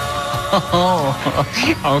kid. Oh,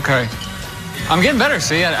 okay. I'm getting better,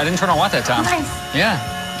 see? I didn't turn on white that time. Nice. Yeah.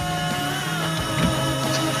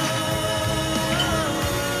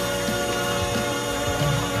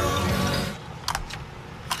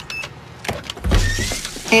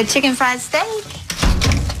 Hey, chicken fried steak.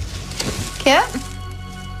 Kip?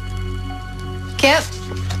 Kip?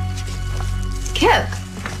 Kip?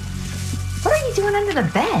 What are you doing under the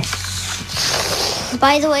bed?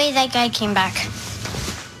 By the way, that guy came back.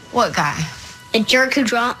 What guy? The jerk who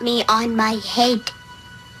dropped me on my head.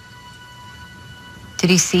 Did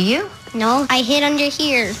he see you? No, I hid under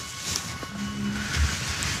here.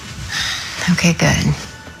 Okay, good.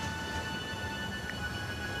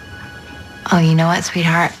 Oh, you know what,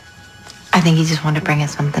 sweetheart? I think he just wanted to bring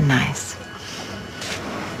us something nice.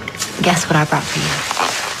 Guess what I brought for you?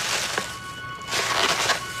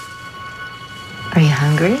 Are you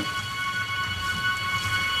hungry?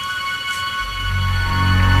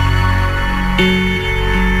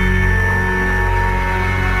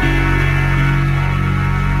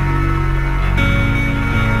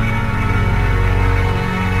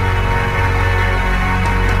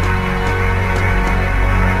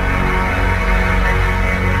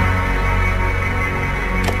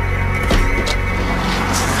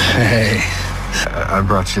 Hey, I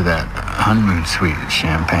brought you that honeymoon suite at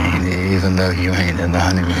Champagne, even though you ain't in the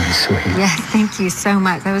honeymoon suite. Yes, thank you so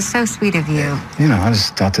much. That was so sweet of you. You know, I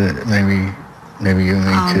just thought that maybe you and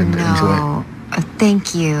me could enjoy it.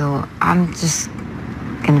 Thank you. I'm just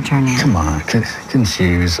gonna turn in. Come on, couldn't you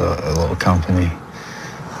use a little company?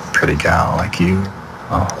 Pretty gal like you,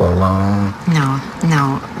 all alone.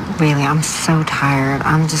 No, really, I'm so tired.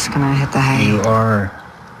 I'm just gonna hit the hay. You are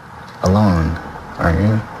alone, aren't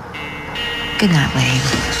you? Good night,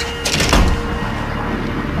 Wade.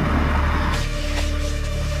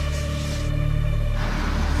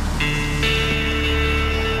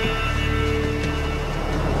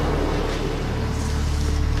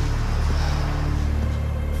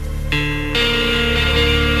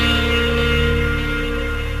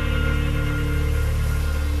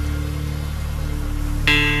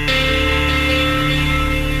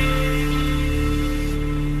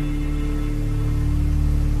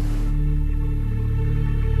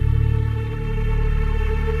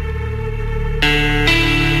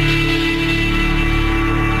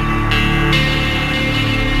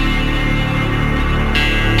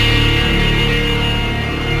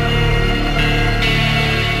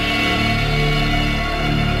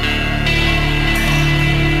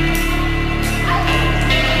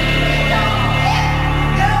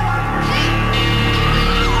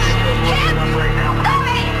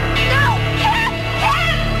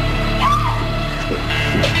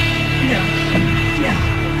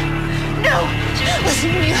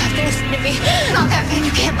 have to listen to me. Not that man.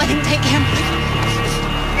 You can't let him take him.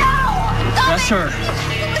 No! That's her.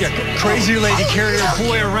 Yeah, crazy lady carried her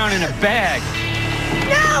boy around in a bag.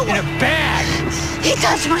 No! In a bag! He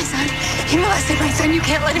touched my son. He molested my son. You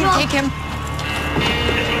can't let him take him.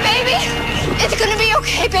 Baby! It's gonna be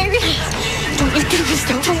okay, baby. Don't you do this.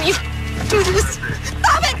 Don't you do this.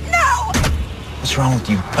 Stop it! No! What's wrong with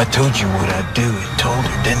you? I told you what I'd do. I told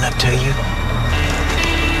her, didn't I tell you?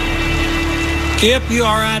 Kip, you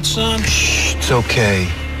all right, son? Shh, it's okay.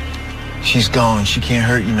 She's gone. She can't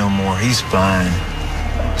hurt you no more. He's fine.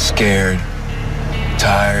 Scared.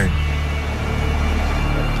 Tired.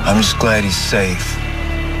 I'm just glad he's safe.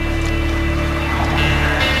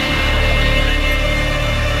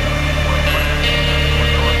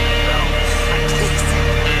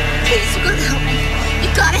 Please, you gotta help me. You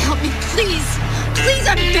gotta help me, please. Please,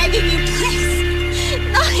 I'm begging you, please.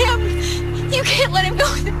 Not him. You can't let him go.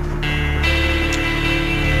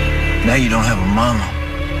 Now you don't have a mama.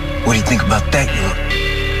 What do you think about that,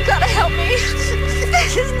 You gotta help me.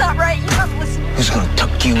 This is not right. You gotta listen. Who's gonna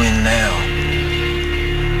tuck you in now?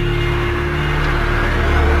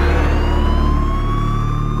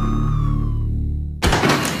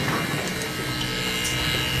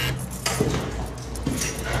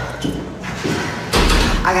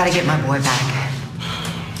 I gotta get my boy back.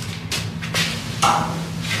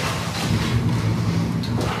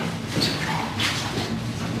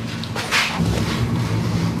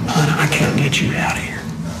 Honey, I can't get you out of here.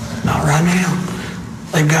 Not right now.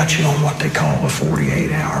 They've got you on what they call a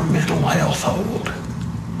 48-hour mental health hold.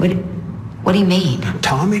 What do you mean?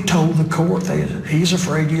 Tommy told the court that he's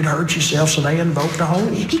afraid you'd hurt yourself, so they invoked a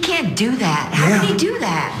hold. He can't do that. How can he do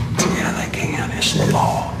that? Yeah, they can. It's the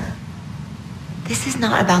law. This is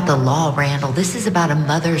not about the law, Randall. This is about a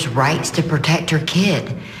mother's rights to protect her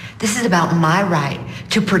kid. This is about my right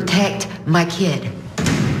to protect my kid.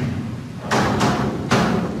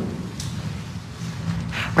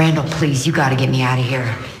 Randall, please, you gotta get me out of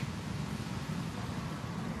here.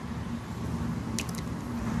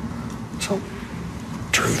 So,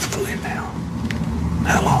 truthfully now,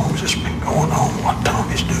 how long has this been going on, what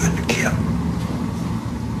Tommy's doing to Kip?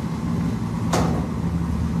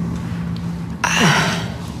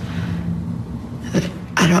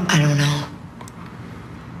 I don't know.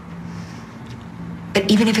 But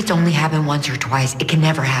even if it's only happened once or twice, it can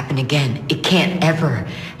never happen again. It can't ever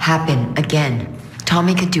happen again.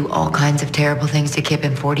 Tommy could do all kinds of terrible things to Kip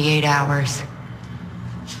in 48 hours.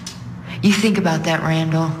 You think about that,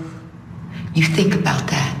 Randall. You think about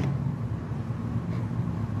that.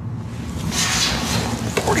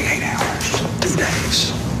 48 hours, 2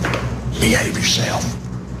 days. Behave yourself.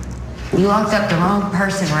 You locked up the wrong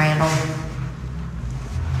person, Randall.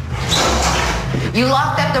 You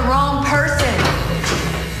locked up the wrong person.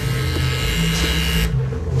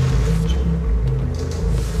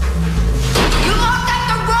 You locked up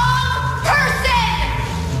the wrong person!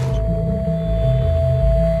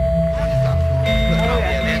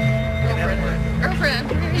 Girlfriend.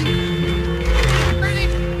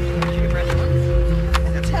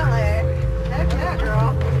 Tell her. Heck yeah, girl.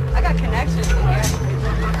 I got connections in here.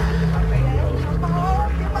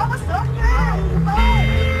 Your mama's so good.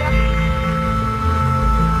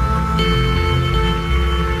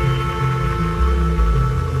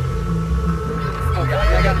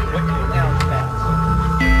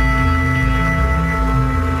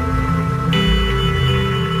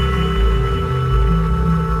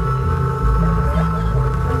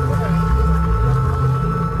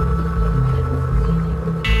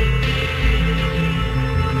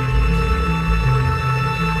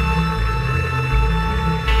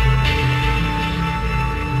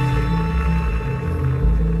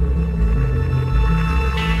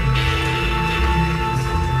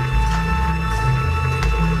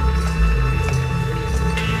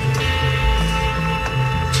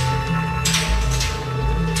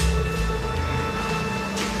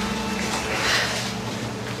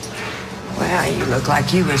 Well, you look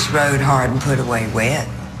like you was rode hard and put away wet.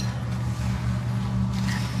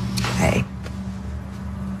 Hey.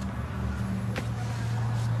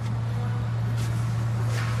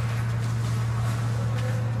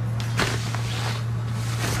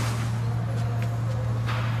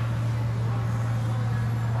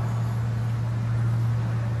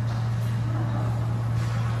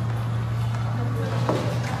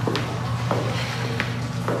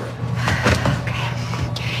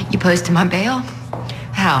 You posted my bail?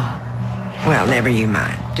 How? Well, never you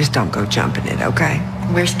mind. Just don't go jumping it, okay?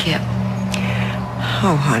 Where's Kip?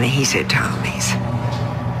 Oh, honey, he's at Tommy's.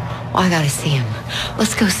 Well, I gotta see him.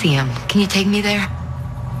 Let's go see him. Can you take me there?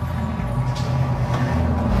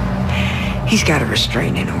 He's got a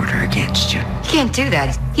restraining order against you. You can't do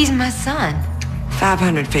that. He's my son.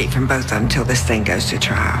 500 feet from both of them till this thing goes to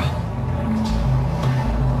trial.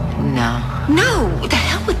 No. No, what the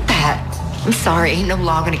hell with that? I'm sorry, ain't no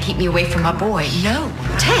law gonna keep me away from my boy. No.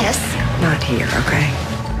 Tess? Not here, okay?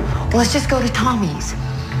 Well, let's just go to Tommy's.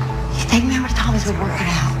 You take me over to Tommy's, we'll work it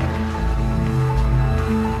out.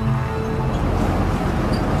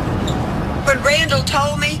 When Randall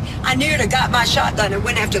told me, I knew I'd have got my shotgun and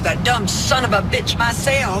went after that dumb son of a bitch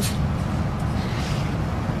myself.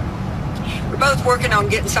 We're both working on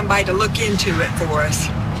getting somebody to look into it for us.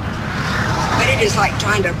 But it is like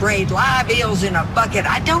trying to braid live eels in a bucket.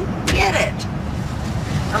 I don't get it.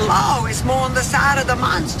 The law is more on the side of the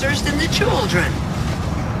monsters than the children.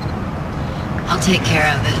 I'll take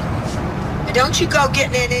care of it. And don't you go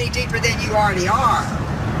getting in any deeper than you already are.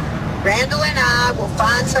 Randall and I will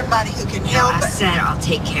find somebody who can help us. I said I'll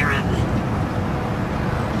take care of it.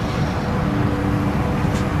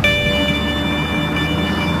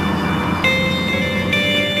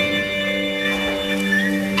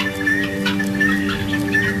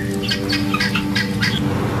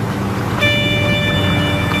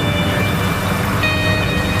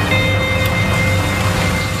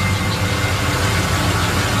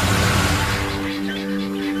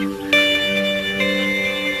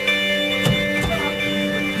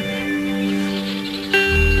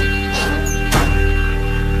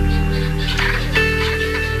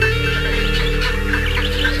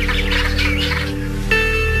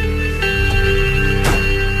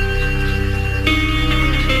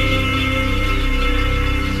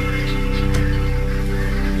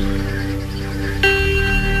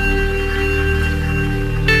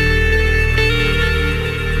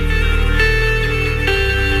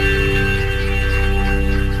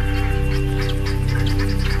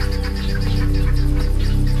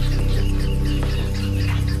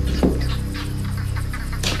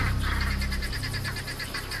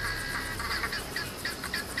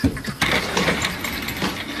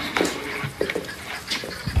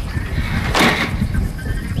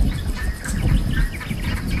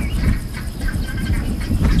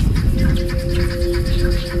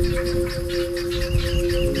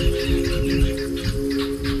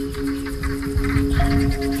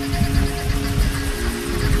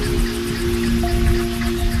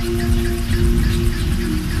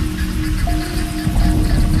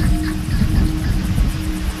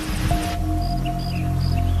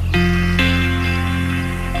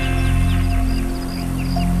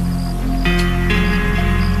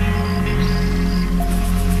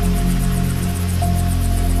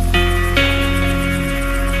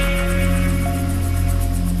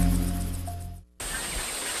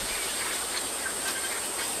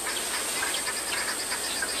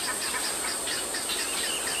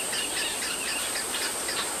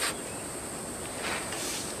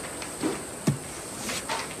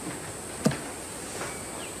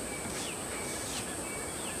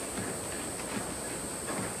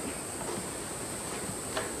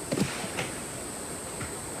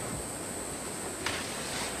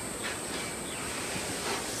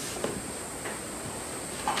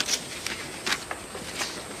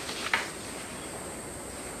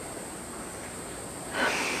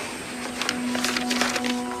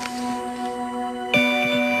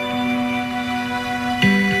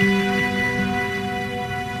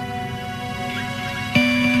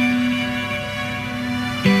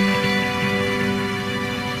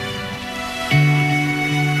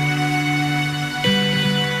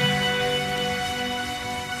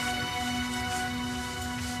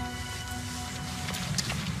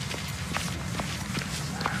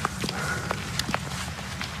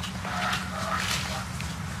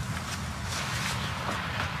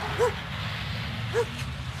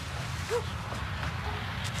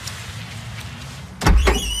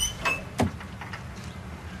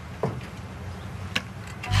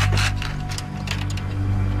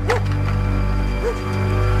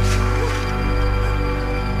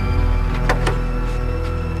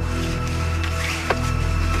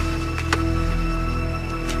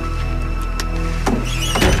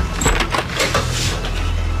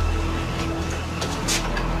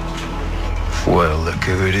 Well, look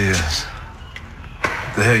who it is.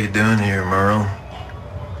 What the hell you doing here, Merle?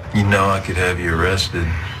 You know I could have you arrested.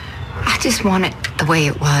 I just want it the way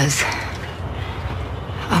it was.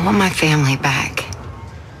 I want my family back.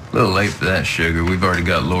 A little late for that, sugar. We've already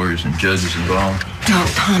got lawyers and judges involved. No,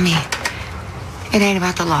 Tommy. It ain't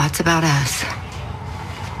about the law. It's about us.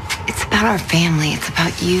 It's about our family. It's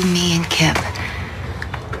about you, me, and Kip.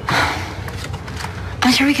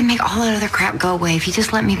 I'm sure we can make all that other crap go away if you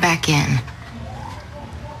just let me back in.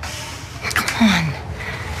 Come on.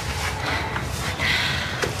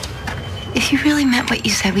 If you really meant what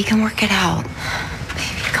you said, we can work it out.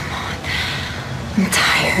 Baby, come on. I'm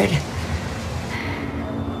tired.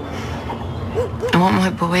 I want my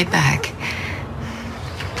boy back.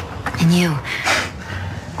 And you.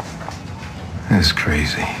 That's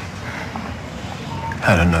crazy.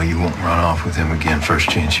 I don't know you won't run off with him again first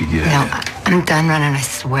chance you get. No, I'm done running, I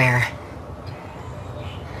swear.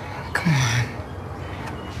 Come on.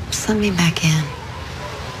 Just let me back in.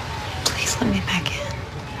 Please let me back in.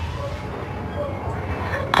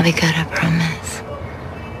 I'll be good, I promise.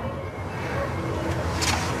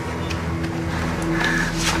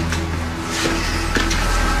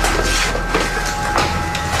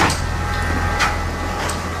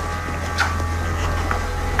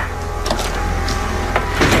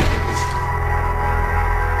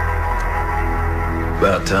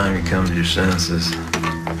 About time you come to your senses.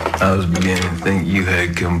 I was beginning to think you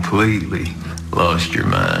had completely lost your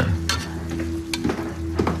mind.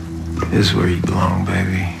 This is where you belong,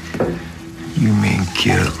 baby. You mean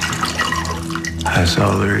Kip. That's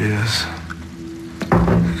all there is.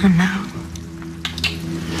 Oh, no.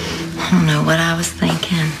 I don't know what I was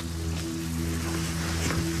thinking.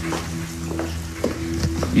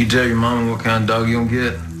 You tell your mama what kind of dog you gonna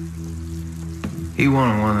get? He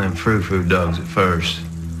wanted one of them frou-frou dogs at first.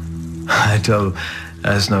 I told him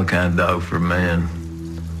that's no kind of dog for a man.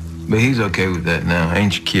 But he's okay with that now,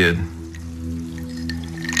 ain't you, kid?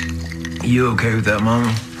 You okay with that,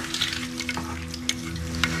 Mama?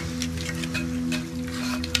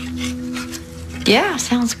 Yeah,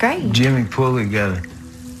 sounds great. Jimmy Pulley got a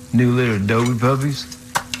new litter of Dobie puppies.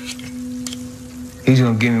 He's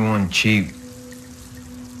gonna give me one cheap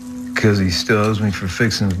because he still owes me for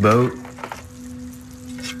fixing his boat.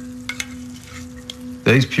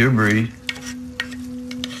 They's pure breed.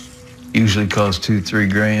 Usually cost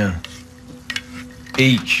 $2-3 grand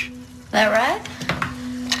each. That right?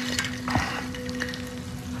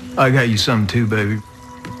 I got you something too, baby.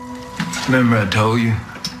 Remember I told you?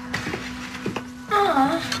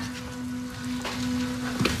 Aw.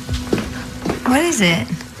 What is it?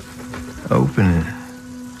 Open it.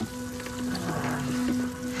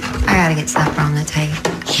 I gotta get supper on the table.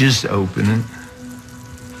 Just open it.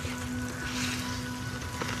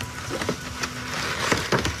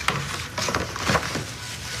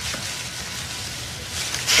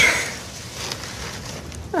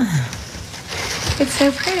 It's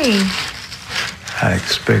so pretty. I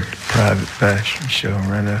expect a private fashion show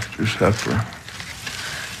right after supper.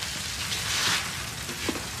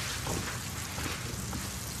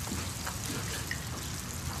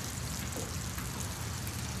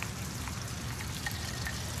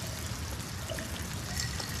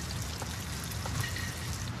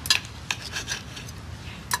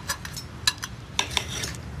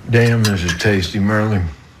 Damn, this is tasty, Merlin.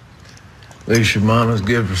 At least your mama's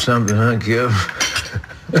good for something, huh, Kip?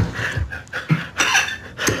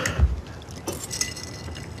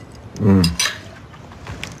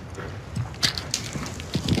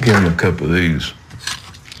 Give him a couple of these.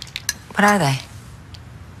 What are they?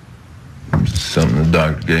 Something the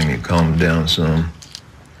doctor gave me to calm down some.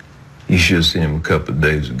 You should have seen him a couple of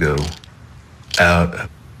days ago. Out of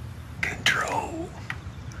control.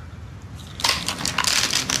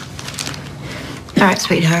 All right,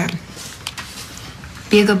 sweetheart.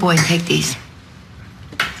 Be a good boy and take these.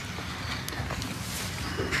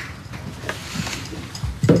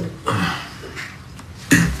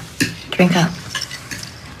 Drink up.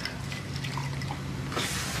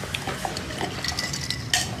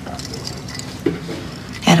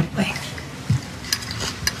 Attaboy.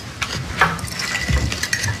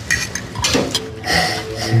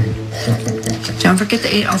 Don't forget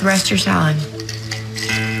to eat all the rest of your salad. Do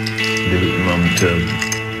what your mama tells you.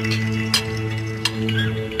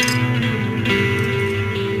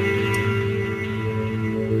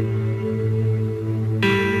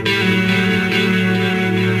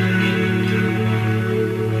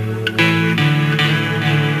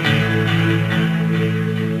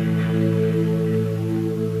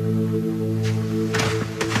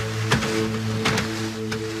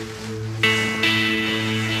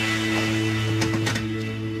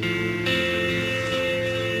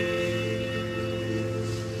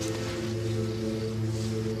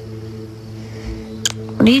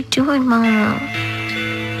 What are you doing, Mama?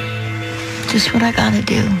 Just what I gotta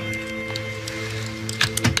do.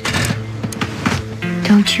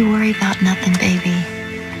 Don't you worry about nothing, baby.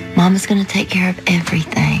 Mama's gonna take care of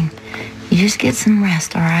everything. You just get some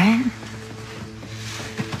rest, all right?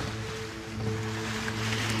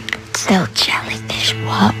 Still jellyfish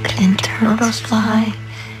walk and turtles fly.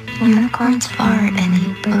 Unicorns fart and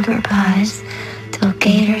eat booger pies. Till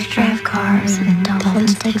gators drive cars and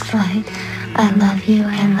dolphins take flight. I love you.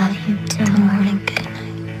 I love you till morning. Good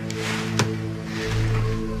night.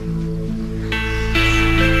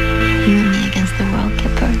 You and me against the world,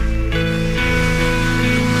 Kipper.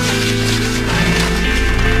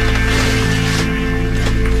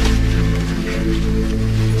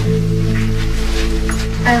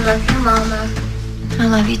 I love you, Mama. I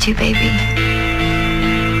love you too, baby.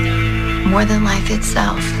 More than life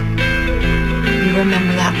itself. You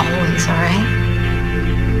remember that always, all right?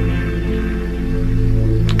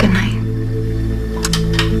 Good night.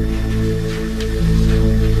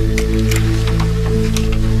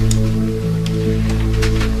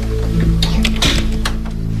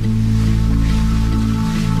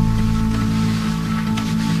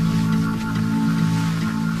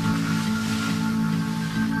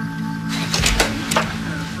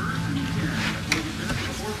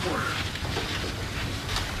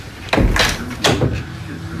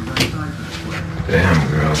 Damn,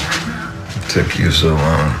 girl. It took you so long.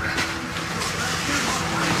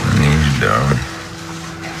 I need you, darling.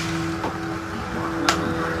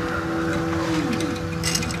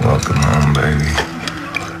 Welcome home, baby.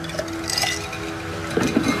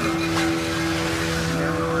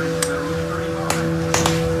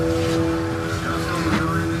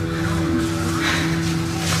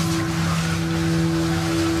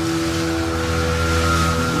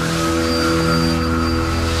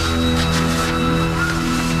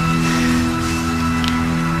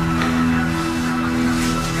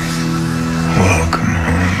 Welcome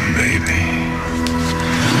home, baby.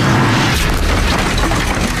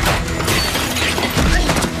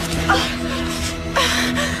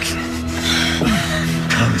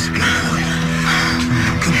 Thomas, good boy.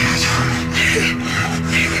 Come here, Tommy.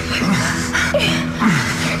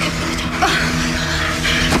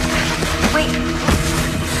 Wait,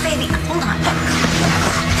 baby, hold on.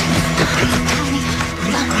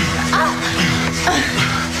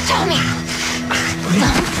 Tommy.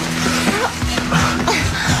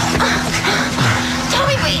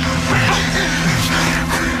 Tommy, wait.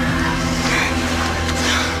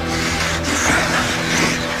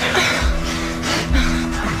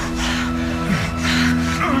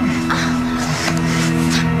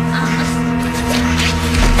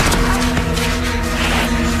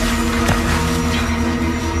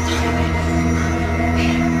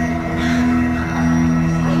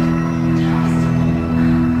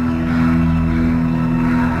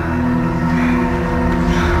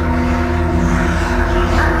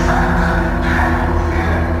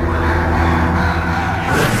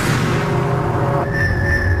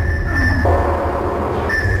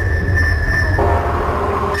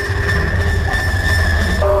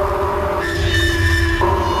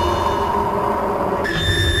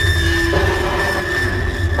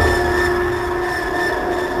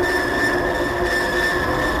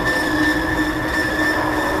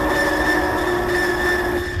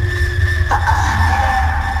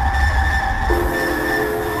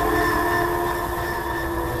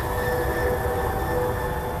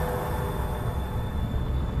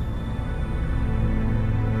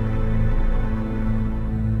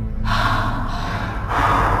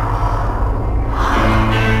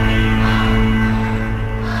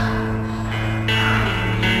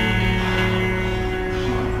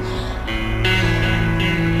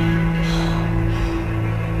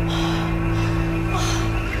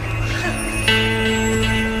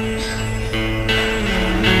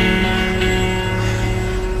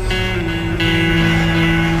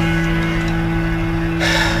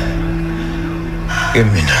 Give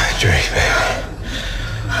me another drink, baby.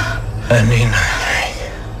 I need another drink.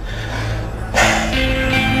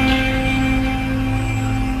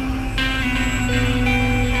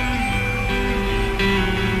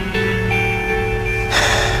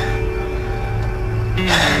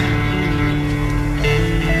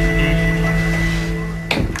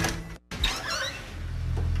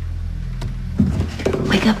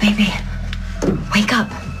 Wake up, baby. Wake up.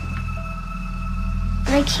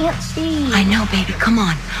 I can't see. I know, baby. Come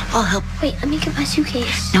on. I'll help. Wait, let me get my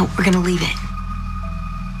suitcase. No, we're gonna leave it.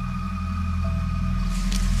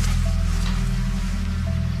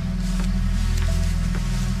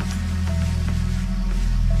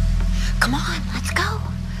 Come on, let's go.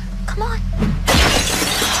 Come on.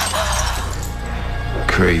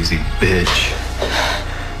 Crazy bitch.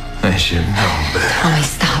 I should know better. Tommy,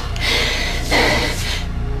 stop.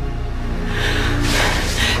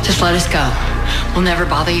 Just let us go. We'll never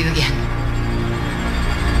bother you again.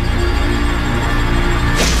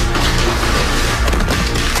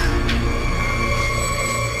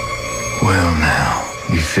 Well, now,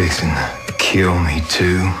 you fixing to kill me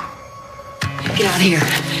too? Get out of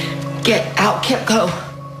here. Get out, Kip, go.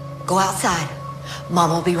 Go outside.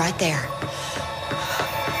 Mom will be right there.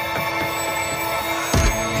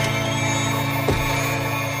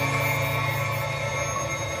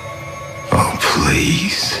 Oh,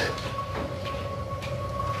 please.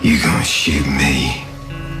 You gonna shoot me?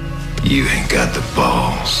 You ain't got the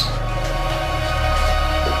balls.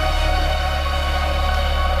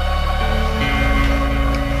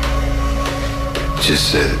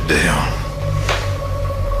 Just set it down.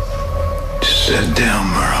 Just set it down,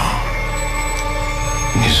 Merle.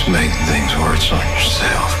 You're just making things worse on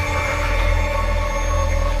yourself.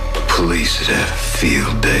 The police would have a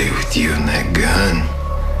field day with you and that gun.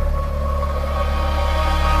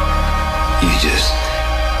 You just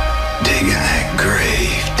digging that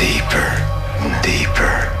grave deeper and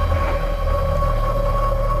deeper.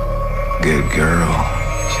 Good girl,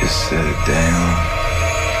 just set it down.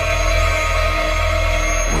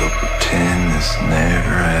 We'll pretend this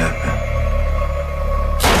never happened.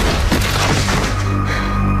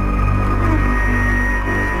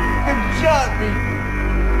 You shot me.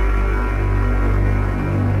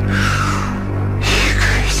 You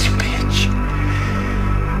crazy bitch.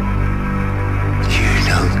 You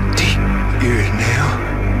know deep here now.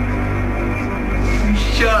 You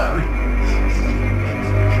shot me.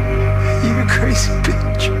 You crazy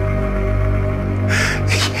bitch.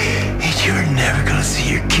 And you're never gonna see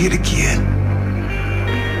your kid again.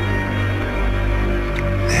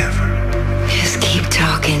 Never. Just keep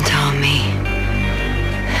talking, Tommy.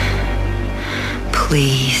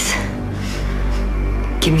 Please.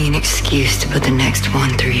 Give me an excuse to put the next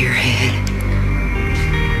one through your head.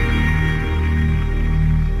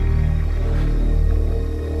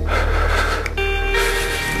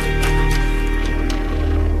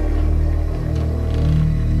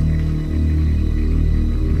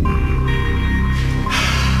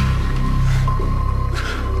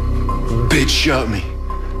 Bitch shot me.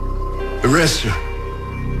 Arrest her.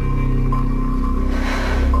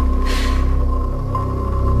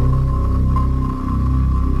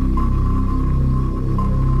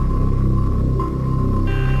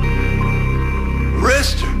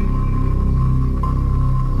 Arrest her.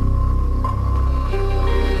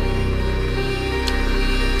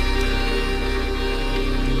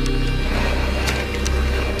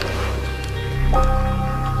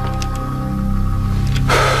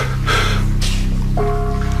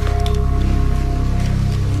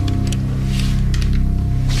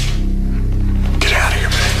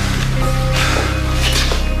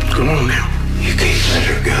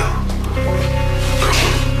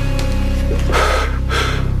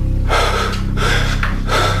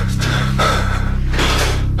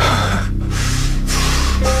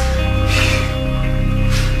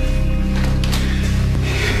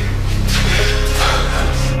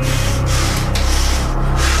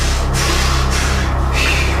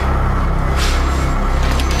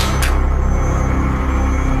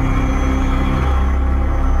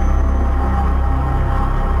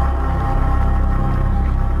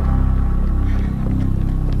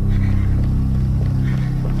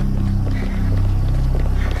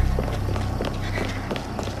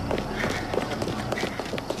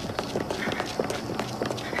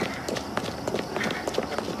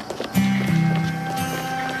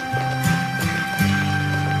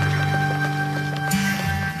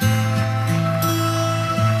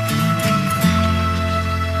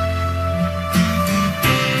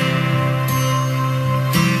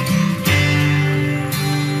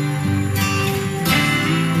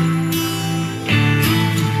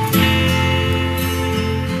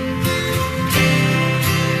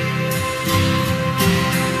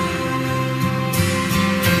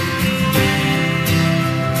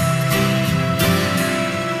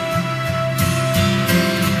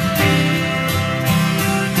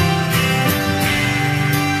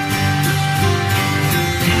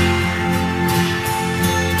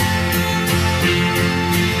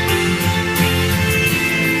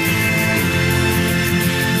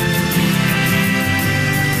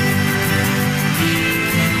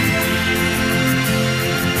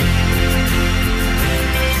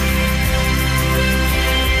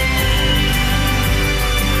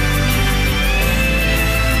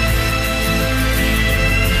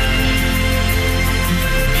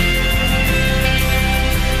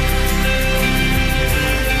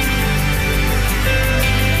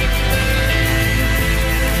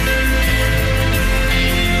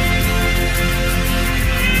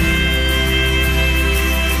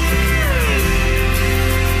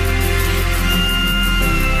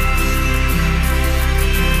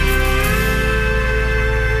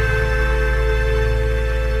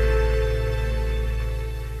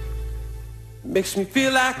 Makes me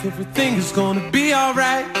feel like everything is gonna be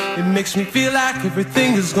alright. It makes me feel like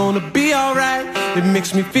everything is gonna be alright. It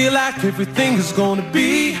makes me feel like everything is gonna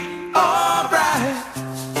be alright.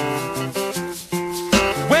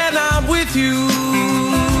 When I'm with you,